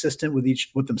super consistent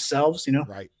with themselves,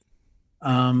 Right.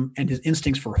 And his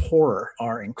instincts for horror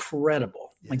are incredible.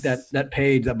 Yes. Like that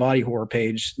page, that body horror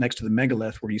page next to the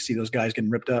megalith where you see those guys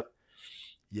getting ripped up.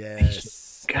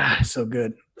 Yes. God, so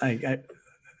good.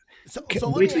 So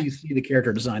wait till you see the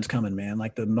character designs coming, man.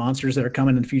 Like the monsters that are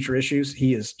coming in future issues,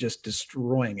 he is just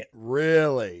destroying it.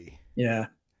 Really? Yeah.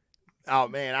 Oh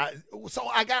man,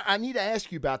 I need to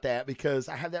ask you about that because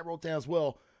I have that wrote down as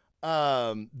well.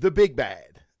 The big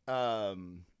bad,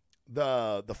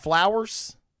 the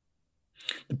flowers.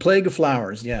 The Plague of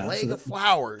Flowers, yeah. Plague of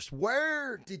Flowers.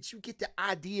 Where did you get the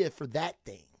idea for that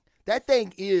thing? That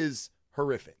thing is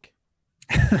horrific.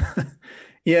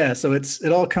 Yeah, so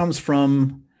it all comes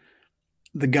from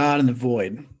the God in the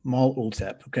Void, Mal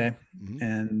Ultep, okay? Mm-hmm.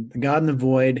 And the God in the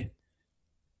Void,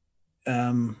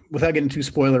 without getting too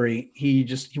spoilery, he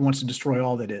wants to destroy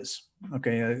all that is.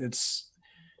 Okay, it's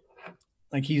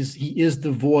like he is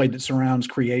the void that surrounds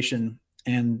creation,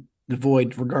 and the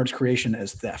void regards creation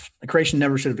as theft. Like creation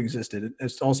never should have existed.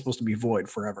 It's all supposed to be void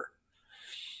forever.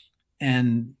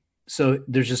 And so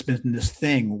there's just been this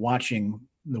thing watching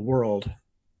the world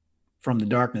from the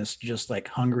darkness, just like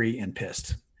hungry and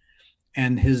pissed.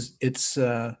 And it's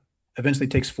eventually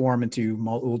takes form into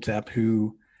Mal Ultep,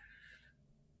 who,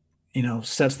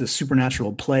 sets this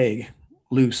supernatural plague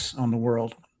loose on the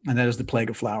world. And that is the Plague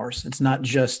of Flowers. It's not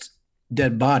just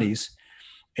dead bodies.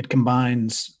 It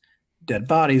combines dead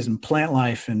bodies and plant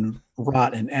life and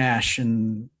rot and ash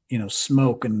and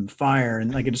smoke and fire,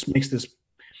 and like it just makes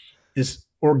this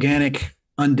organic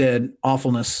undead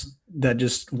awfulness that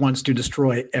just wants to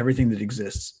destroy everything that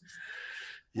exists.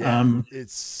 Yeah,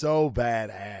 it's so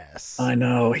badass. I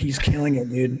know, he's killing it,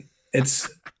 dude. It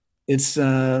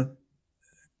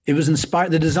was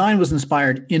inspired. The design was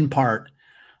inspired in part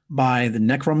by the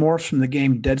necromorphs from the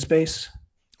game Dead Space.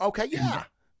 Okay, yeah.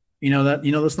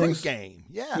 Those things? Great game.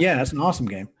 Yeah. Yeah, it's an awesome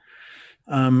game.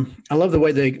 I love the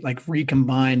way they like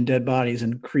recombine dead bodies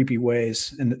in creepy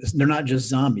ways. And they're not just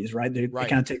zombies, right? They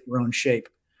kind of take their own shape.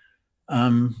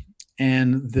 And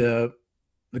the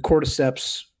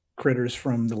cordyceps critters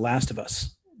from The Last of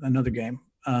Us, another game.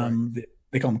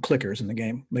 They call them clickers in the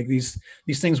game. Like these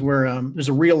things where there's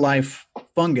a real life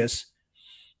fungus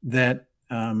that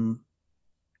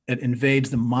it invades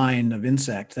the mind of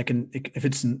insects. That can, if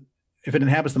it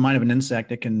inhabits the mind of an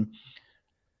insect, it can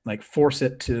like force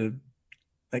it to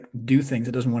like do things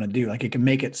it doesn't want to do. Like it can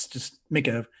make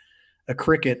a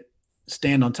cricket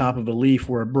stand on top of a leaf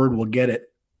where a bird will get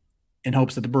it in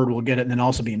hopes that the bird will get it and then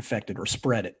also be infected or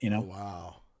spread it,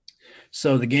 Wow.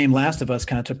 So the game Last of Us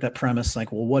kind of took that premise,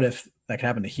 like, well, what if that could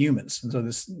happen to humans? And so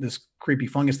this creepy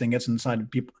fungus thing gets inside of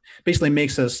people, basically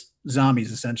makes us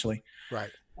zombies essentially. Right.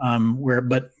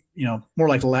 More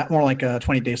like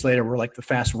 20 Days Later, we're like the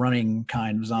fast running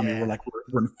kind of zombie. Yeah.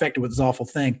 We're infected with this awful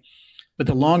thing. But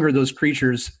the longer those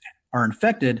creatures are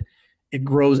infected, it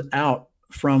grows out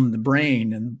from the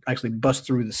brain and actually busts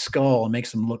through the skull and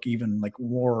makes them look even like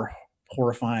more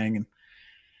horrifying. And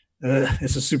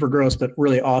it's a super gross, but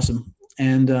really awesome.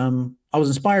 And I was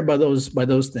inspired by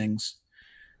those things.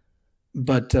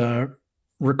 But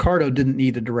Ricardo didn't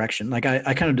need the direction. Like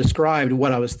I kind of described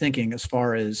what I was thinking as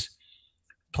far as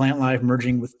plant life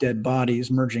merging with dead bodies,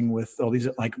 merging with all these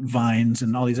like vines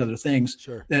and all these other things.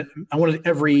 Sure. That I wanted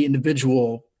every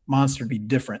individual monster to be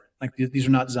different. Like these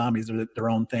are not zombies; they're their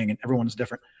own thing, and everyone's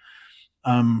different.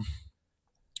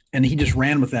 and he just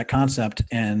ran with that concept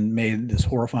and made this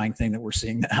horrifying thing that we're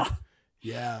seeing now.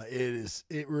 Yeah, it is.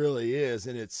 It really is,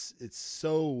 and it's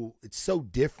so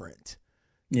different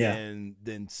Yeah.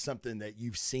 than something that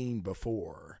you've seen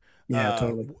before. Yeah,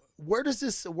 totally. Where does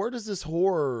this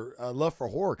horror love for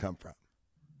horror come from?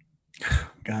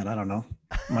 God, I don't know.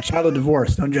 I'm a child of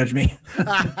divorce. Don't judge me.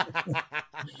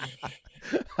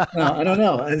 No, I don't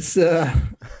know. It's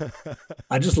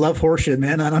I just love horseshit,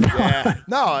 man. I don't know. Yeah,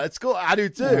 no, it's cool. I do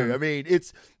too. I mean,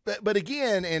 but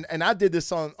again, and I did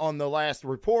this on the last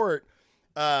report.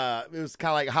 It was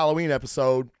kind of like a Halloween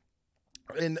episode,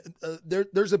 and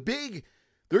there's a big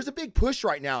push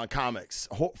right now in comics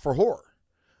for horror.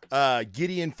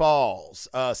 Gideon Falls,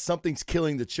 Something's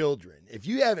Killing the Children. If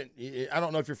you haven't, I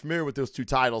don't know if you're familiar with those two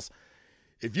titles.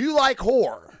 If you like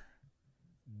horror,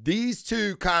 these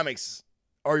two comics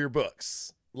are your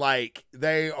books. Like,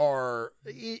 they are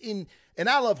and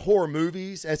I love horror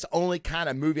movies. That's the only kind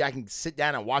of movie I can sit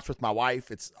down and watch with my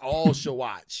wife. It's all she'll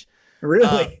watch.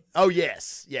 Really? Oh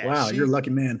yes. Yeah. Wow, you're a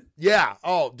lucky man. Yeah.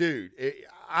 Oh, dude.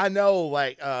 I know,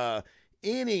 like,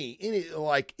 any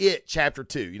like It Chapter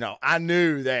 2, you know, I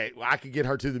knew that I could get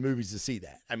her to the movies to see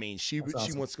that. I mean, she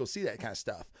wants to go see that kind of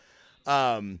stuff.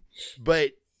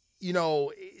 But you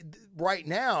know, right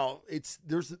now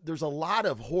there's a lot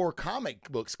of horror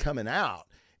comic books coming out,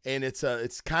 and it's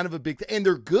kind of a big thing, and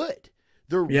they're good.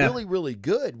 They're really, really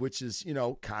good, which is, you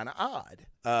know, kind of odd,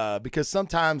 because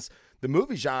sometimes the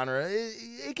movie genre,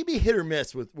 it can be hit or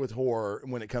miss with horror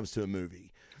when it comes to a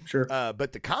movie. Sure.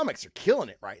 But the comics are killing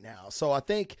it right now. So I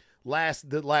think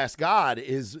The Last God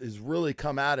is really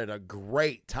come out at a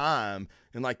great time.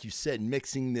 And like you said,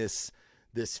 mixing this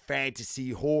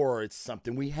fantasy horror, it's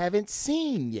something we haven't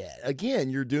seen yet. Again,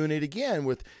 you're doing it again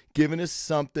with giving us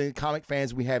something, comic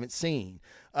fans, we haven't seen.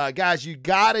 Guys, you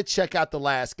got to check out The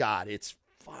Last God. It's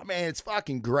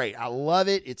fucking great. I love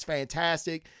it. It's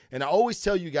fantastic. And I always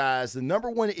tell you guys, the number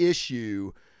one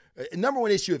issue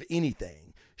of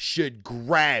anything should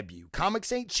grab you.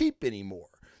 Comics ain't cheap anymore.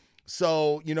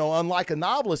 So, you know, unlike a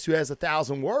novelist who has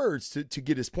 1,000 words to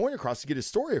get his point across, to get his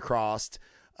story across,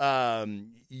 a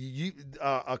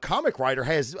comic writer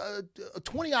has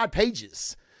 20 odd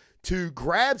pages to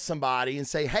grab somebody and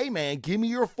say, hey man, give me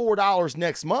your $4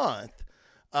 next month.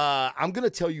 I'm going to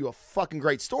tell you a fucking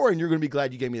great story, and you're going to be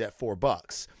glad you gave me that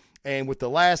 $4. And with The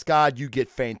Last God, you get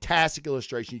fantastic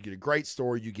illustration. You get a great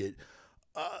story. You get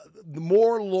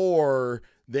more lore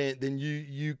than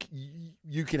you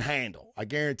can handle. I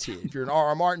guarantee it. If you're an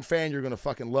R.R. Martin fan, you're going to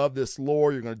fucking love this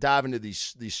lore. You're going to dive into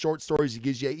these short stories he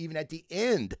gives you even at the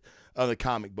end of the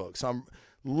comic book. So I'm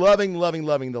loving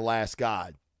The Last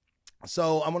God.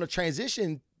 So I'm going to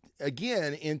transition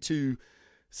again into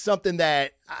something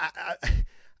that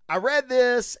I read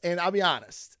this, and I'll be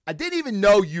honest, I didn't even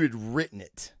know you had written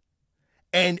it.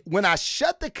 And when I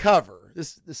shut the cover,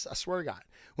 this I swear to God,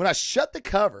 when I shut the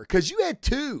cover, because you had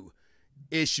 2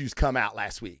 issues come out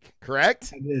last week,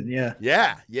 correct? I did, yeah.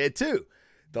 Yeah, you had 2.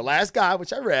 The Last God,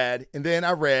 which I read, and then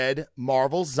I read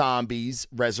Marvel Zombies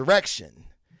Resurrection.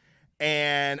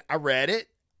 And I read it,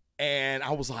 and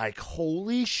I was like,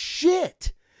 holy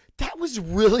shit, that was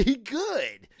really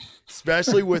good.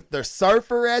 Especially with the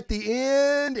surfer at the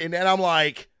end. And then I'm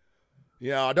like,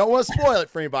 you know, I don't want to spoil it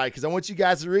for anybody because I want you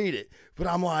guys to read it. But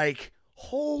I'm like,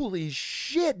 holy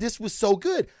shit, this was so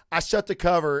good. I shut the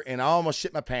cover and I almost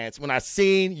shit my pants when I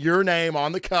seen your name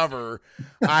on the cover.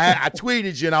 I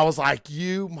tweeted you and I was like,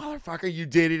 you motherfucker, you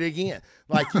did it again.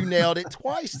 Like, you nailed it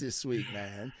twice this week,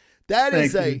 man.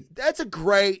 That's a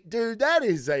great, dude, that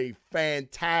is a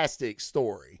fantastic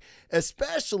story.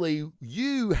 Especially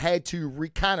you had to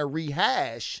kind of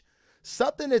rehash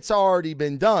something that's already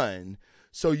been done.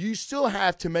 So you still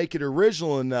have to make it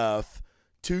original enough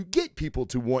to get people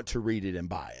to want to read it and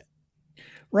buy it.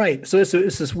 Right. So it's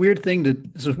this weird thing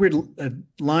it's a weird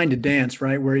line to dance,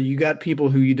 right? Where you got people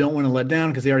who you don't want to let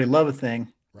down because they already love a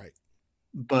thing. Right.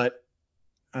 But,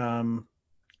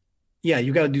 yeah,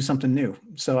 you got to do something new.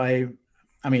 So I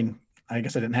mean, I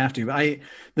guess I didn't have to.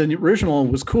 The original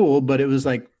was cool, but it was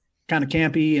like kind of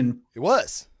campy, and it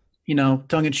was, you know,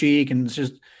 tongue in cheek, and it's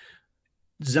just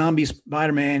zombie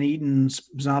Spider-Man eating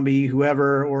zombie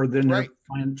whoever, or then they're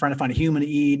trying to find a human to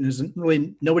eat, and there's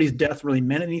really nobody's death really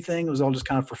meant anything. It was all just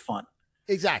kind of for fun.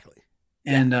 Exactly.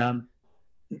 And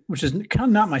which is kind of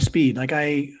not my speed. Like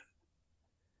that's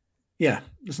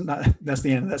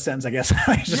the end of that sentence, I guess.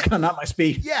 It's just kind of not my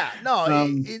speed. Yeah, no,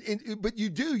 but you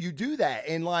do that,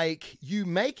 and like you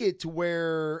make it to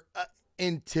where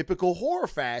in typical horror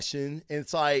fashion,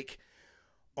 it's like,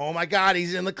 oh my God,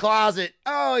 he's in the closet.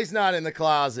 Oh, he's not in the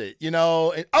closet, you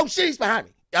know, and oh shit, he's behind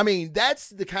me. I mean, that's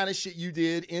the kind of shit you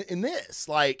did in this.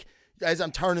 Like, as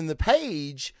I'm turning the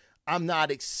page, I'm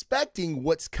not expecting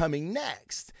what's coming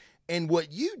next. And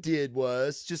what you did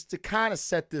was, just to kind of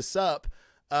set this up,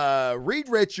 Reed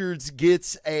Richards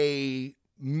gets a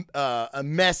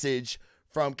message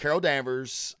from Carol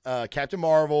Danvers, Captain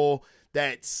Marvel,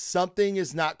 that something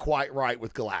is not quite right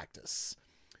with Galactus.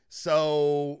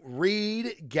 So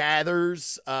Reed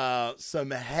gathers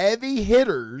some heavy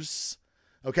hitters,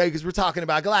 okay, because we're talking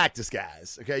about Galactus,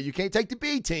 guys. Okay, you can't take the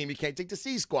B team, you can't take the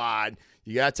C squad,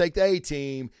 you got to take the A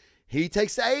team. He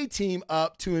takes the A team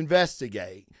up to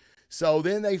investigate. So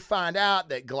then they find out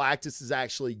that Galactus is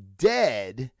actually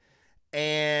dead,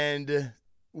 and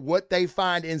what they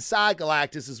find inside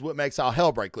Galactus is what makes all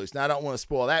hell break loose. Now, I don't want to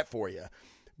spoil that for you,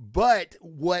 but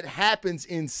what happens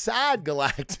inside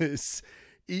Galactus,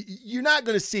 you're not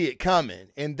going to see it coming,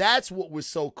 and that's what was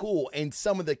so cool. And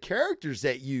some of the characters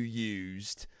that you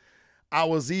used, I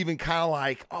was even kind of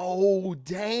like, oh,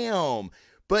 damn.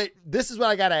 But this is what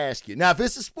I got to ask you. Now, if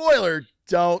it's a spoiler,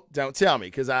 don't tell me,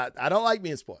 because I don't like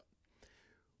being spoiled.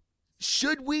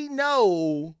 Should we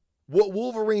know what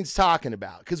Wolverine's talking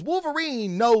about? Because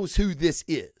Wolverine knows who this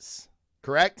is,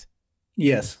 correct?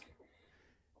 Yes.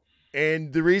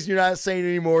 And the reason you're not saying it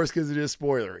anymore is because it is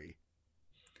spoilery.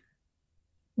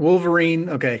 Wolverine,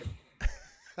 okay.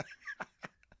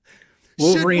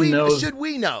 Wolverine knows. Should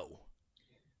we know?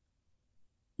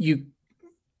 You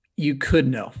could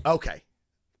know. Okay.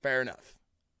 Fair enough.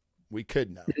 We could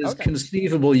know. It is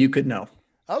conceivable you could know.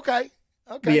 Okay.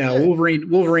 Okay. But yeah, good.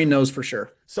 Wolverine knows for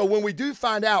sure. So when we do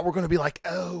find out, we're going to be like,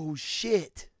 oh,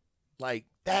 shit. Like,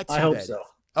 that's I hope so.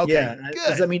 Okay. Yeah.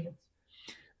 Good. I mean,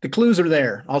 the clues are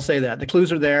there. I'll say that. The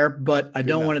clues are there, but I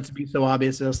don't want it to be so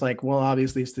obvious that it's like, well,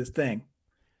 obviously it's this thing.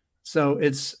 So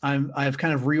I've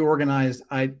kind of reorganized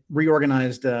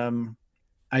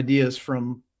ideas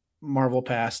from Marvel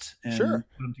past and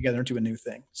put them together into a new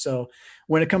thing. So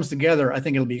when it comes together, I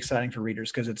think it'll be exciting for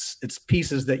readers because it's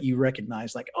pieces that you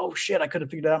recognize, like, oh shit, I could have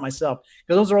figured it out myself.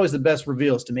 Because those are always the best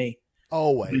reveals to me.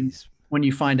 Always. When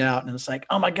you find out and it's like,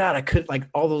 oh my God, I could, like,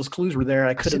 all those clues were there.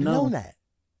 I could have known that.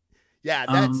 Yeah,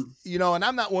 that's, and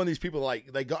I'm not one of these people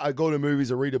like I go to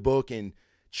movies or read a book and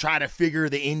try to figure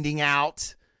the ending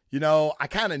out. I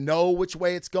kind of know which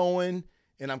way it's going.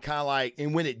 And I'm kind of like,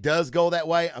 and when it does go that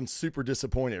way, I'm super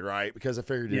disappointed, right? Because I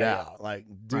figured it out. Like,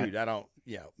 dude, I don't,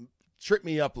 trip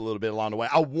me up a little bit along the way.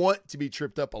 I want to be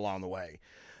tripped up along the way.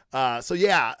 I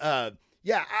didn't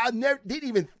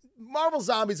even, Marvel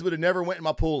Zombies would have never went in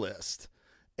my pull list.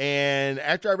 And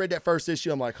after I read that first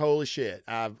issue, I'm like, holy shit,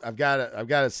 I've got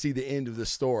to see the end of the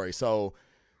story. So,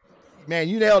 man,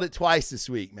 you nailed it twice this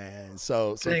week, man.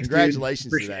 So thanks,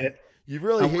 congratulations to that. You've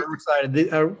really hit. I'm excited.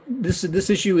 This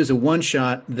issue is a one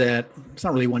shot that it's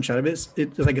not really one shot. It's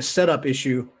like a setup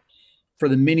issue for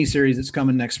the miniseries that's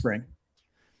coming next spring.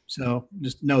 So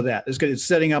just know that it's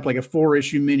setting up like a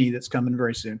 4-issue mini that's coming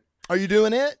very soon. Are you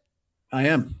doing it? I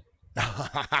am.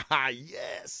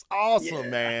 Yes,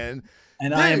 awesome, man.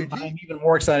 And I'm even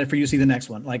more excited for you to see the next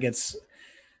one. Like it's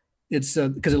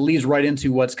because it leads right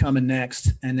into what's coming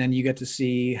next, and then you get to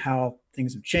see how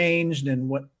things have changed and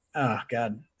what. Oh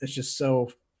God, it's just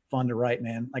so fun to write,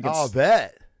 man. Like I'll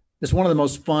bet it's one of the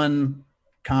most fun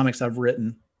comics I've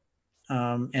written.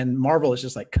 And Marvel is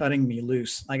just like cutting me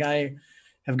loose. Like I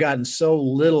have gotten so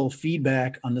little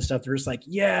feedback on the stuff. They're just like,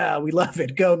 yeah, we love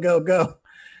it. Go, go, go.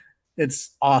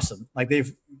 It's awesome. Like I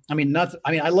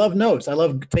love notes. I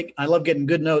love getting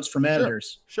good notes from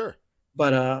editors. Sure.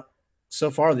 But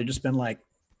so far they've just been like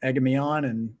egging me on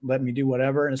and letting me do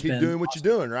whatever. And it's keep been doing what you're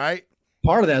doing, right?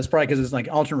 Part of that is probably because it's like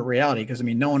alternate reality. Because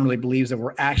no one really believes that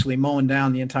we're actually mowing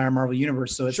down the entire Marvel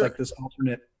universe. So it's like this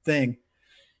alternate thing,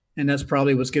 and that's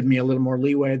probably what's giving me a little more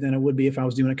leeway than it would be if I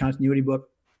was doing a continuity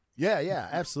book. Yeah,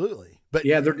 absolutely. But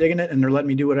yeah, they're digging it and they're letting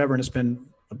me do whatever, and it's been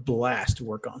a blast to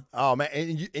work on. Oh man,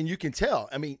 and you can tell.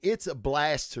 I mean, it's a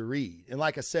blast to read. And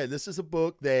like I said, this is a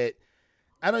book that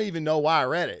I don't even know why I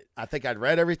read it. I think I'd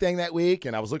read everything that week,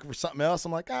 and I was looking for something else.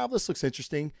 I'm like, this looks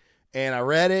interesting. And I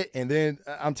read it, and then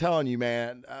I'm telling you,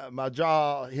 man, my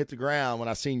jaw hit the ground when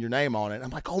I seen your name on it.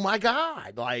 I'm like, oh my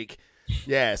God! Like,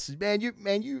 yes, man,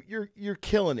 you're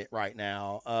killing it right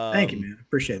now. Thank you, man.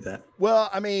 Appreciate that. Well,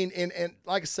 I mean, and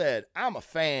like I said, I'm a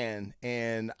fan,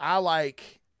 and I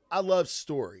love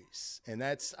stories, and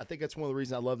I think that's one of the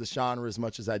reasons I love this genre as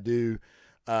much as I do.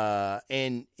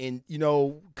 And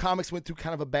comics went through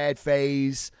kind of a bad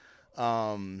phase.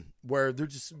 Where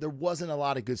there wasn't a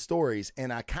lot of good stories.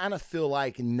 And I kind of feel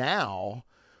like now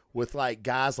with like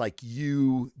guys like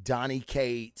you, Donnie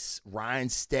Cates, Ryan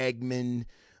Stegman,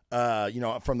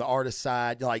 from the artist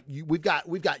side, like we've got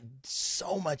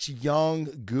so much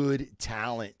young, good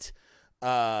talent,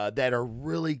 that are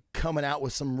really coming out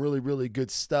with some really, really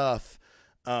good stuff.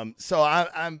 So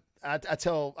I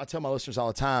tell my listeners all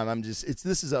the time,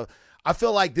 I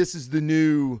feel like this is the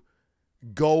new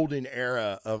golden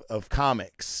era of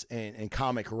comics and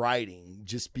comic writing,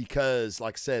 just because,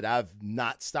 like I said, I've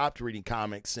not stopped reading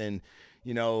comics, and,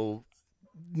 you know,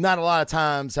 not a lot of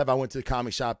times have I went to the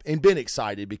comic shop and been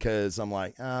excited because I'm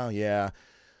like, oh yeah,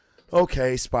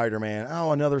 okay, Spider-Man.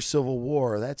 Oh, another Civil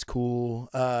War. That's cool.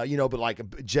 You know, but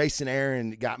like Jason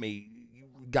Aaron got me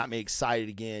excited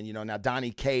again. You know, now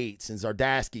Donnie Cates and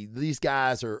Zdarsky, these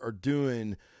guys are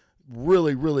doing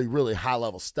really, really, really high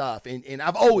level stuff. And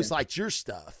I've always liked your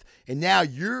stuff. And now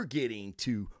you're getting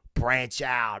to branch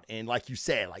out and, like you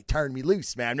said, like turn me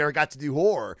loose, man. I've never got to do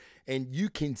horror, and you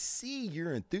can see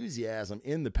your enthusiasm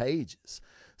in the pages.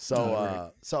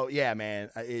 So, so yeah, man,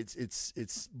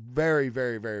 it's very,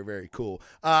 very, very, very cool.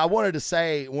 I wanted to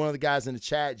say, one of the guys in the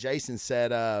chat, Jason,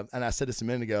 said, and I said this a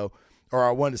minute ago, or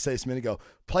I wanted to say this a minute ago,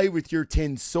 play with your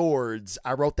 10 swords.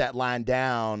 I wrote that line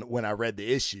down when I read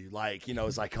the issue. Like, you know,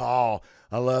 it's like, oh,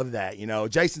 I love that. You know,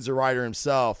 Jason's a writer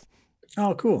himself.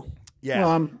 Oh, cool. Yeah.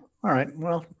 Well, all right.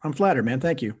 Well, I'm flattered, man.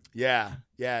 Thank you. Yeah.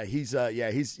 Yeah. He's a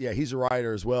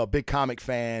writer as well. Big comic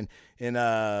fan.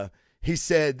 And, he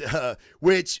said,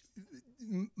 which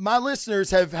my listeners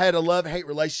have had a love-hate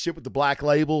relationship with the Black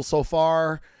Label so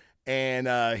far.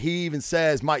 And he even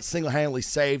says might single-handedly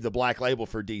save the Black Label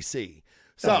for DC.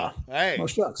 So, hey. Well,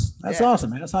 shucks. That's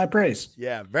awesome, man. That's high praise.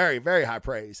 Yeah, very, very high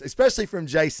praise, especially from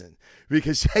Jason,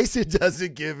 because Jason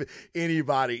doesn't give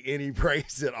anybody any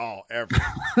praise at all, ever.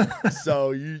 So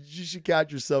you should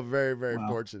count yourself very, very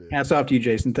fortunate. Hats off to you,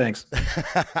 Jason. Thanks.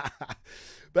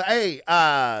 But, hey,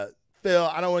 Phil,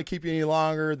 I don't want to keep you any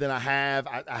longer than I have.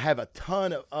 I have a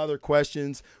ton of other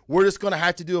questions. We're just going to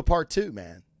have to do a part 2,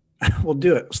 man. We'll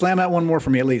do it. Slam out one more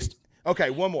for me at least. Okay,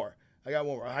 one more. I got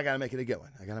one more. I got to make it a good one.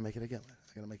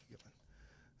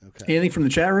 Okay. Anything from the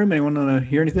chat room? Anyone want to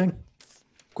hear anything?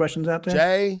 Questions out there?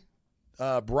 Jay,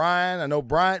 Brian. I know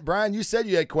Brian. Brian, you said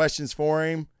you had questions for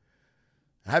him.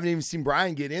 I haven't even seen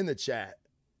Brian get in the chat.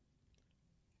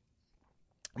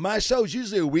 My show's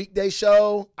usually a weekday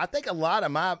show. I think a lot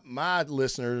of my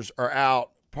listeners are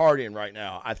out partying right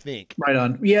now, I think. Right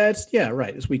on. Yeah,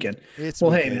 right. It's weekend. It's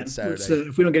well, weekend, hey, man. Saturday.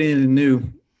 If we don't get anything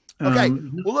new. Okay.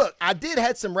 Well, look, I did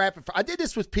had some rapid fire. I did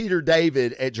this with Peter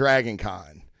David at Dragon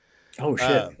Con. Oh,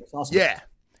 shit. That's awesome. Yeah.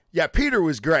 Yeah, Peter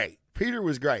was great.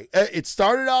 It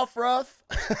started off rough,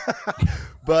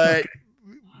 but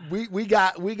we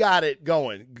got it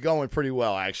going pretty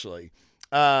well, actually.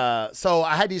 So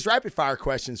I had these rapid fire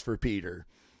questions for Peter,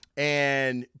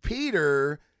 and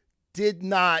Peter did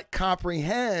not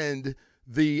comprehend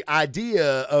the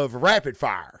idea of rapid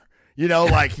fire. You know,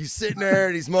 like he's sitting there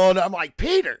and he's mulling. I'm like,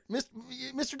 Peter,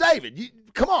 Mr. David,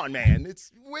 come on, man.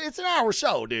 It's an hour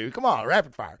show, dude. Come on,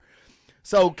 rapid fire.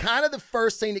 So kind of the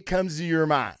first thing that comes to your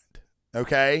mind,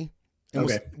 okay? And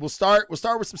okay. We'll start with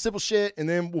some simple shit, and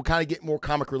then we'll kind of get more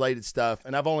comic related stuff.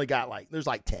 And I've only got there's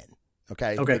 10.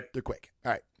 Okay. Okay. They're quick.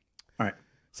 All right. All right.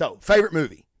 So, favorite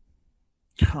movie?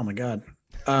 Oh my God.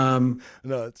 No,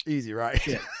 it's easy, right?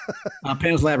 Yeah.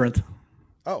 Pan's Labyrinth.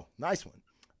 Oh, nice one.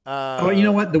 You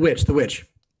know what? The Witch.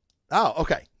 Oh,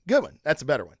 okay. Good one. That's a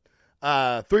better one.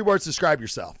 3 words to describe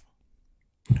yourself.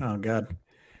 Oh God.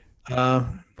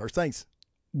 First things.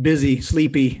 Busy,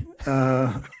 sleepy,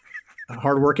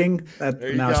 hardworking.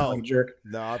 There you now go. I sound like a jerk.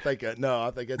 No, I think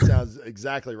that sounds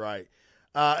exactly right.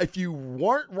 If you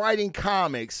weren't writing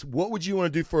comics, what would you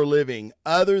want to do for a living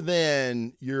other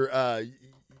than your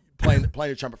playing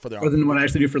the trumpet for the army? Other than what I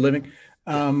actually do for a living?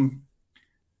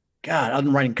 God, other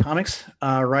than writing comics,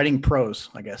 writing prose,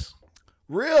 I guess.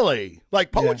 Really?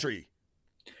 Like poetry?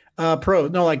 Yeah.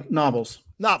 Prose, no, like novels.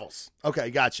 Novels. Okay,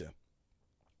 gotcha.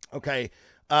 Okay.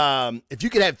 If you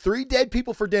could have 3 dead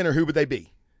people for dinner, who would they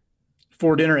be?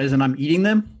 For dinner, as in I'm eating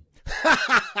them?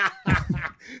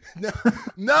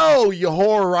 No, you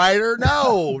horror writer.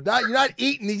 No, you're not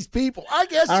eating these people. I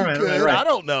guess you could. Right. I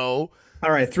don't know. All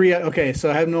right, 3. Okay,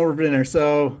 so I have no for dinner.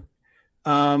 So,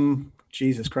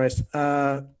 Jesus Christ.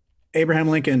 Abraham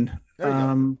Lincoln.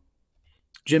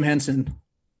 Jim Henson.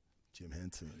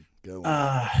 Go.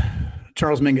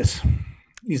 Charles Mingus.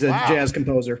 He's a jazz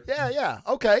composer. Yeah.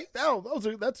 Okay.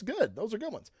 That's good. Those are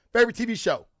good ones. Favorite TV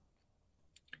show?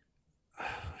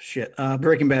 Shit.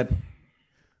 Breaking Bad.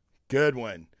 Good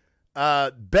one.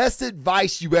 Best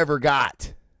advice you ever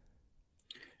got?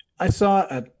 I saw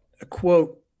a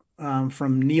quote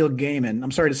from Neil Gaiman.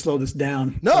 I'm sorry to slow this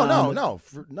down. No.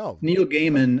 Neil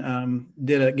Gaiman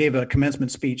gave a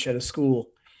commencement speech at a school,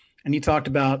 and he talked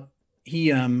about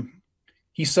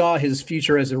he he saw his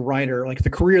future as a writer, like the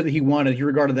career that he wanted. He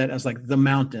regarded that as like the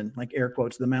mountain, like air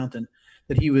quotes, the mountain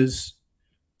that he was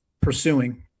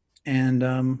pursuing.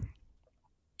 And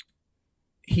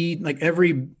he, like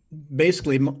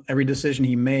basically every decision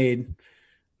he made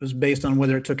was based on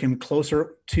whether it took him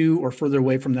closer to or further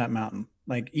away from that mountain.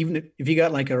 Like even if he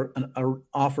got like a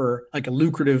offer, like a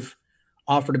lucrative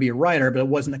offer to be a writer, but it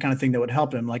wasn't the kind of thing that would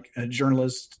help him, like a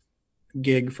journalist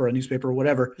gig for a newspaper or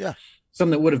whatever. Yeah.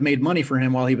 Something that would have made money for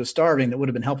him while he was starving, that would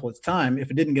have been helpful at the time.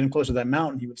 If it didn't get him closer to that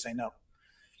mountain, he would say no.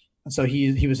 And so he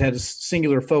had a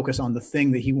singular focus on the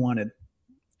thing that he wanted.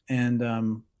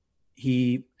 And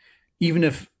he, even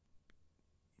if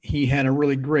he had a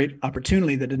really great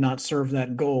opportunity that did not serve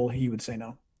that goal, he would say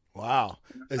no. Wow.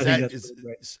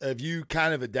 Have you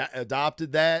kind of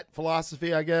adopted that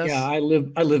philosophy, I guess? Yeah, I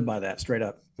live by that straight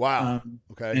up. Wow.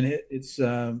 Okay. And it's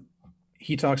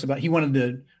he talks about, he wanted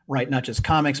to write not just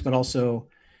comics, but also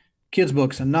kids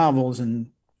books and novels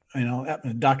and,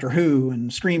 Doctor Who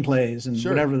and screenplays and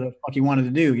whatever the fuck he wanted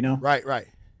to do, Right.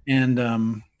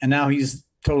 And now he's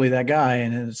totally that guy.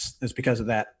 And it's because of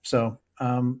that. So,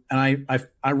 and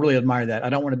I really admire that.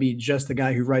 I don't want to be just the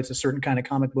guy who writes a certain kind of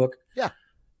comic book. Yeah.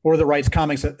 Or that writes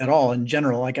comics at all in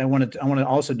general. Like I want to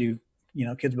also do,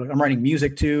 kids books. I'm writing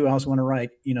music too. I also want to write,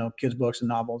 kids books and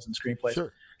novels and screenplays.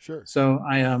 Sure. So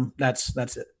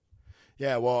that's it.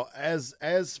 Yeah. Well, as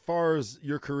far as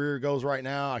your career goes right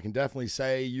now, I can definitely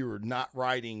say you are not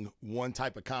writing one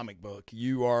type of comic book.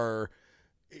 You are,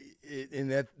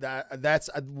 and that's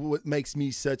what makes me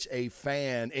such a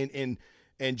fan.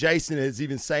 And Jason is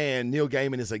even saying Neil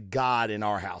Gaiman is a god in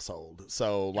our household.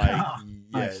 So like,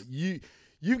 nice.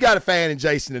 You've got a fan in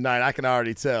Jason tonight. I can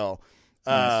already tell.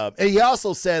 Nice. And he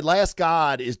also said Last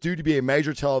God is due to be a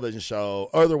major television show.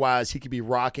 Otherwise, he could be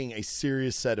rocking a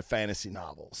serious set of fantasy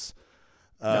novels,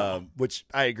 which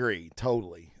I agree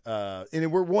totally.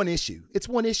 And we're one issue. It's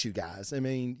one issue, guys. I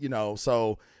mean,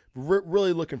 so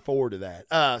really looking forward to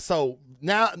that. So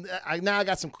now I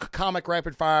got some comic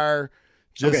rapid fire,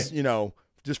 just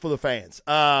for the fans.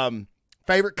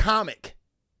 Favorite comic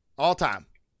all time.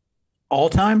 All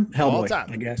time? Hellboy, all time.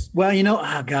 I guess. Well,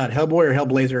 Hellboy or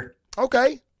Hellblazer.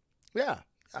 Okay. Yeah.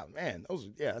 Oh, man.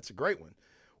 That's a great one.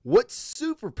 What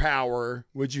superpower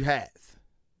would you have?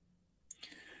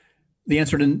 The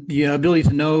ability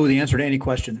to know the answer to any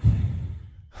question.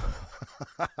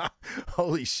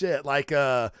 Holy shit. Like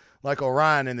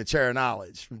Orion in the Chair of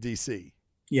Knowledge from DC.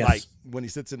 Yes. Like when he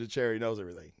sits in the chair, he knows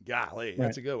everything. Golly,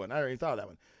 that's a good one. I already thought of that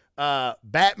one.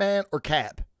 Batman or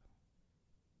Cap?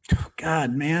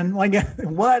 God, man, like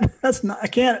what? That's not. I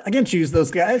can't choose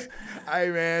those guys. Hey,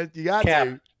 man, you got Cap.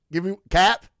 to give me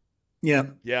Cap.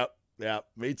 Yep.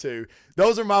 Me too.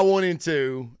 Those are my 1 and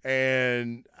 2.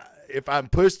 And if I'm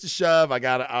pushed to shove, I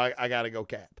gotta go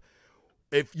Cap.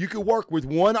 If you could work with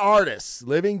one artist,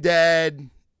 living, dead,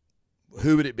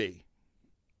 who would it be?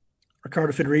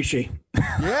 Riccardo Federici.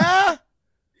 Yeah,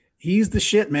 he's the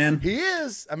shit, man. He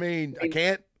is. I mean, I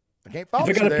can't fault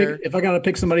you there. If I gotta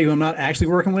pick somebody who I'm not actually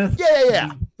working with,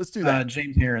 yeah. Let's do that.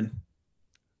 James Herron.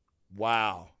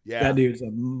 Wow. Yeah. That dude's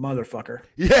a motherfucker.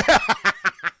 Yeah.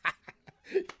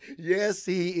 Yes,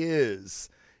 he is.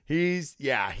 He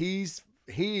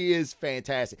is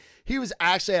fantastic. He was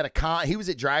actually at he was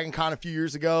at Dragon Con a few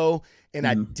years ago, and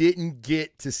I didn't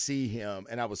get to see him,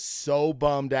 and I was so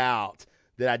bummed out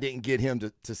that I didn't get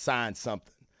him to sign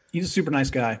something. He's a super nice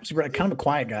guy. Kind of a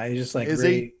quiet guy. He's just like, is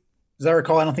really, he? As I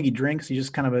recall, I don't think he drinks. He's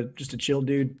just kind of a chill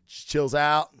dude. Just chills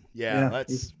out. Yeah,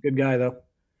 he's a good guy though.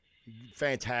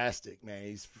 Fantastic,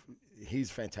 man.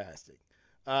 He's fantastic.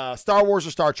 Star Wars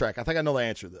or Star Trek? I think I know the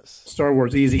answer to this. Star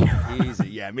Wars, easy. Easy.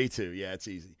 Yeah, me too. Yeah, it's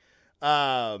easy.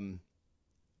 What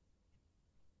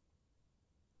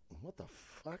the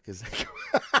fuck is that?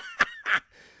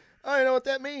 I don't know what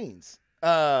that means.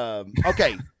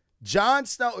 Okay. Jon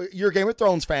Snow, you're a Game of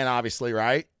Thrones fan, obviously,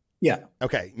 right? Yeah.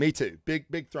 Okay, me too.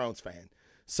 Big Thrones fan.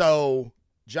 So,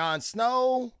 Jon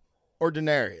Snow or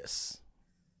Daenerys?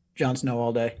 Jon Snow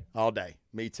all day. All day.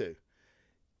 Me too.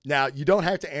 Now, you don't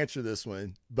have to answer this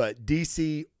one, but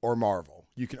DC or Marvel?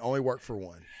 You can only work for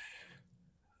one.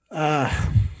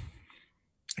 I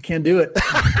can't do it.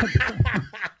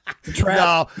 It's a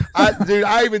trap. No, dude,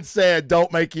 I even said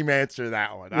don't make him answer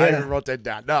that one. I even wrote that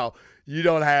down. No, you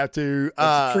don't have to. It's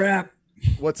a trap.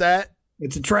 What's that?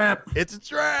 It's a trap. It's a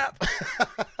trap.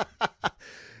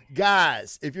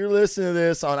 Guys, if you're listening to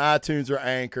this on iTunes or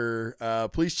Anchor,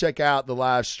 please check out the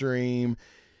live stream.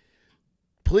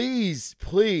 Please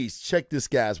check this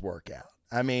guy's work out.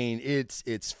 I mean,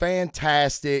 it's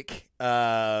fantastic.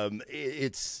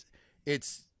 It's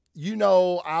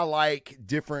I like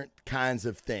different kinds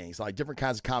of things, like different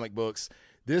kinds of comic books.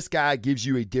 This guy gives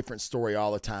you a different story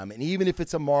all the time. And even if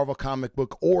it's a Marvel comic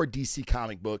book or DC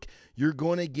comic book, you're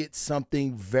going to get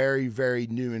something very, very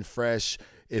new and fresh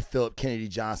if Phillip Kennedy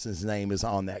Johnson's name is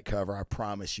on that cover. I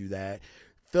promise you that.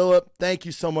 Phillip, thank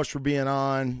you so much for being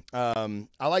on.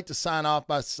 I like to sign off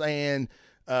by saying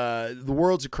the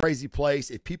world's a crazy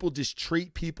place. If people just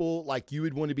treat people like you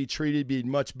would want to be treated, it'd be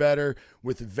much better.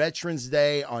 With Veterans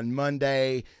Day on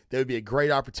Monday, there would be a great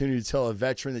opportunity to tell a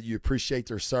veteran that you appreciate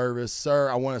their service. Sir,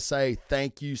 I want to say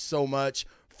thank you so much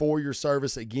for your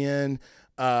service again.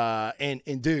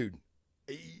 And dude,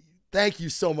 thank you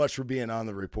so much for being on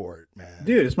the report, man.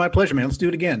 Dude, it's my pleasure, man. Let's do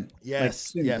it again.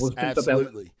 Yes, yes,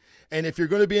 absolutely. And if you're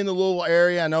going to be in the Louisville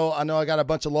area, I know I got a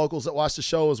bunch of locals that watch the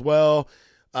show as well.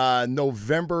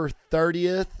 November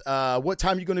 30th. What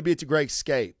time are you going to be at the Great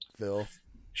Escape, Phil?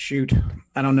 Shoot,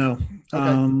 I don't know.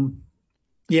 Okay.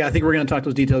 Yeah, I think we're going to talk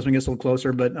those details when we get a little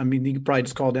closer. But I mean, you can probably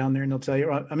just call down there and they'll tell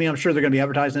you. I mean, I'm sure they're going to be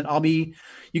advertising it.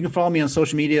 You can follow me on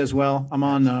social media as well. I'm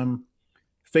on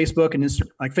Facebook and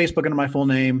like Facebook under my full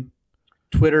name,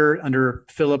 Twitter under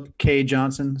Phillip K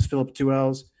Johnson. It's Phillip with 2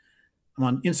 L's. I'm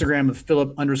on Instagram with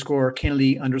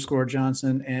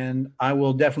Phillip_Kennedy_Johnson, and I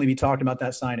will definitely be talking about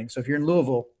that signing. So if you're in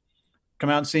Louisville, come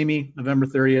out and see me November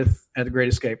 30th at the Great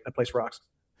Escape. That place rocks.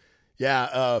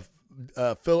 Yeah,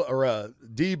 Phil or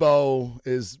Debo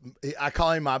is, I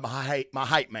call him my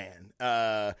hype man.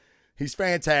 He's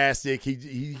fantastic.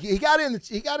 He got in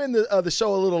the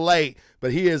show a little late,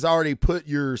 but he has already put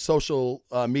your social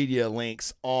media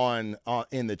links on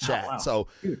in the chat. Oh, wow. So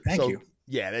dude, thank you.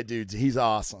 Yeah, that dude, he's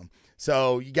awesome.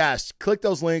 So you guys click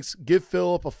those links, give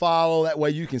Phillip a follow. That way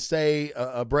you can stay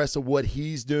abreast of what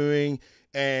he's doing,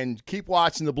 and keep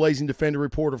watching the Blazing Defender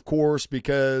Report, of course,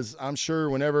 because I'm sure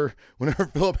whenever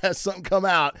Phillip has something come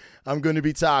out, I'm going to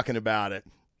be talking about it.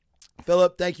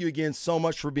 Phillip, thank you again so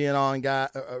much for being on,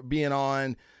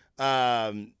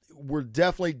 we're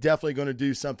definitely going to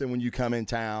do something when you come in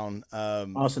town.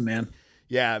 Awesome, man.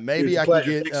 Yeah, maybe dude, I can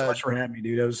get. Thanks so much for having me,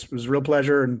 dude. It was a real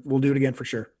pleasure, and we'll do it again for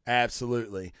sure.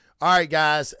 Absolutely. All right,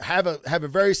 guys, have a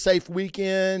very safe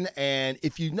weekend. And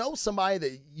if you know somebody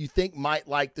that you think might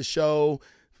like the show,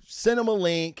 send them a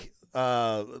link.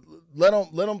 Let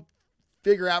them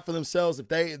figure out for themselves if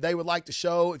they would like the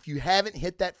show. If you haven't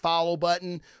hit that follow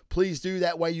button, please do.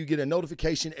 That way you get a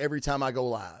notification every time I go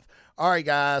live. All right,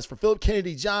 guys, for Phillip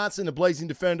Kennedy Johnson, the Blazing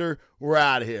Defender, we're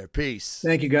out of here. Peace.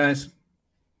 Thank you, guys.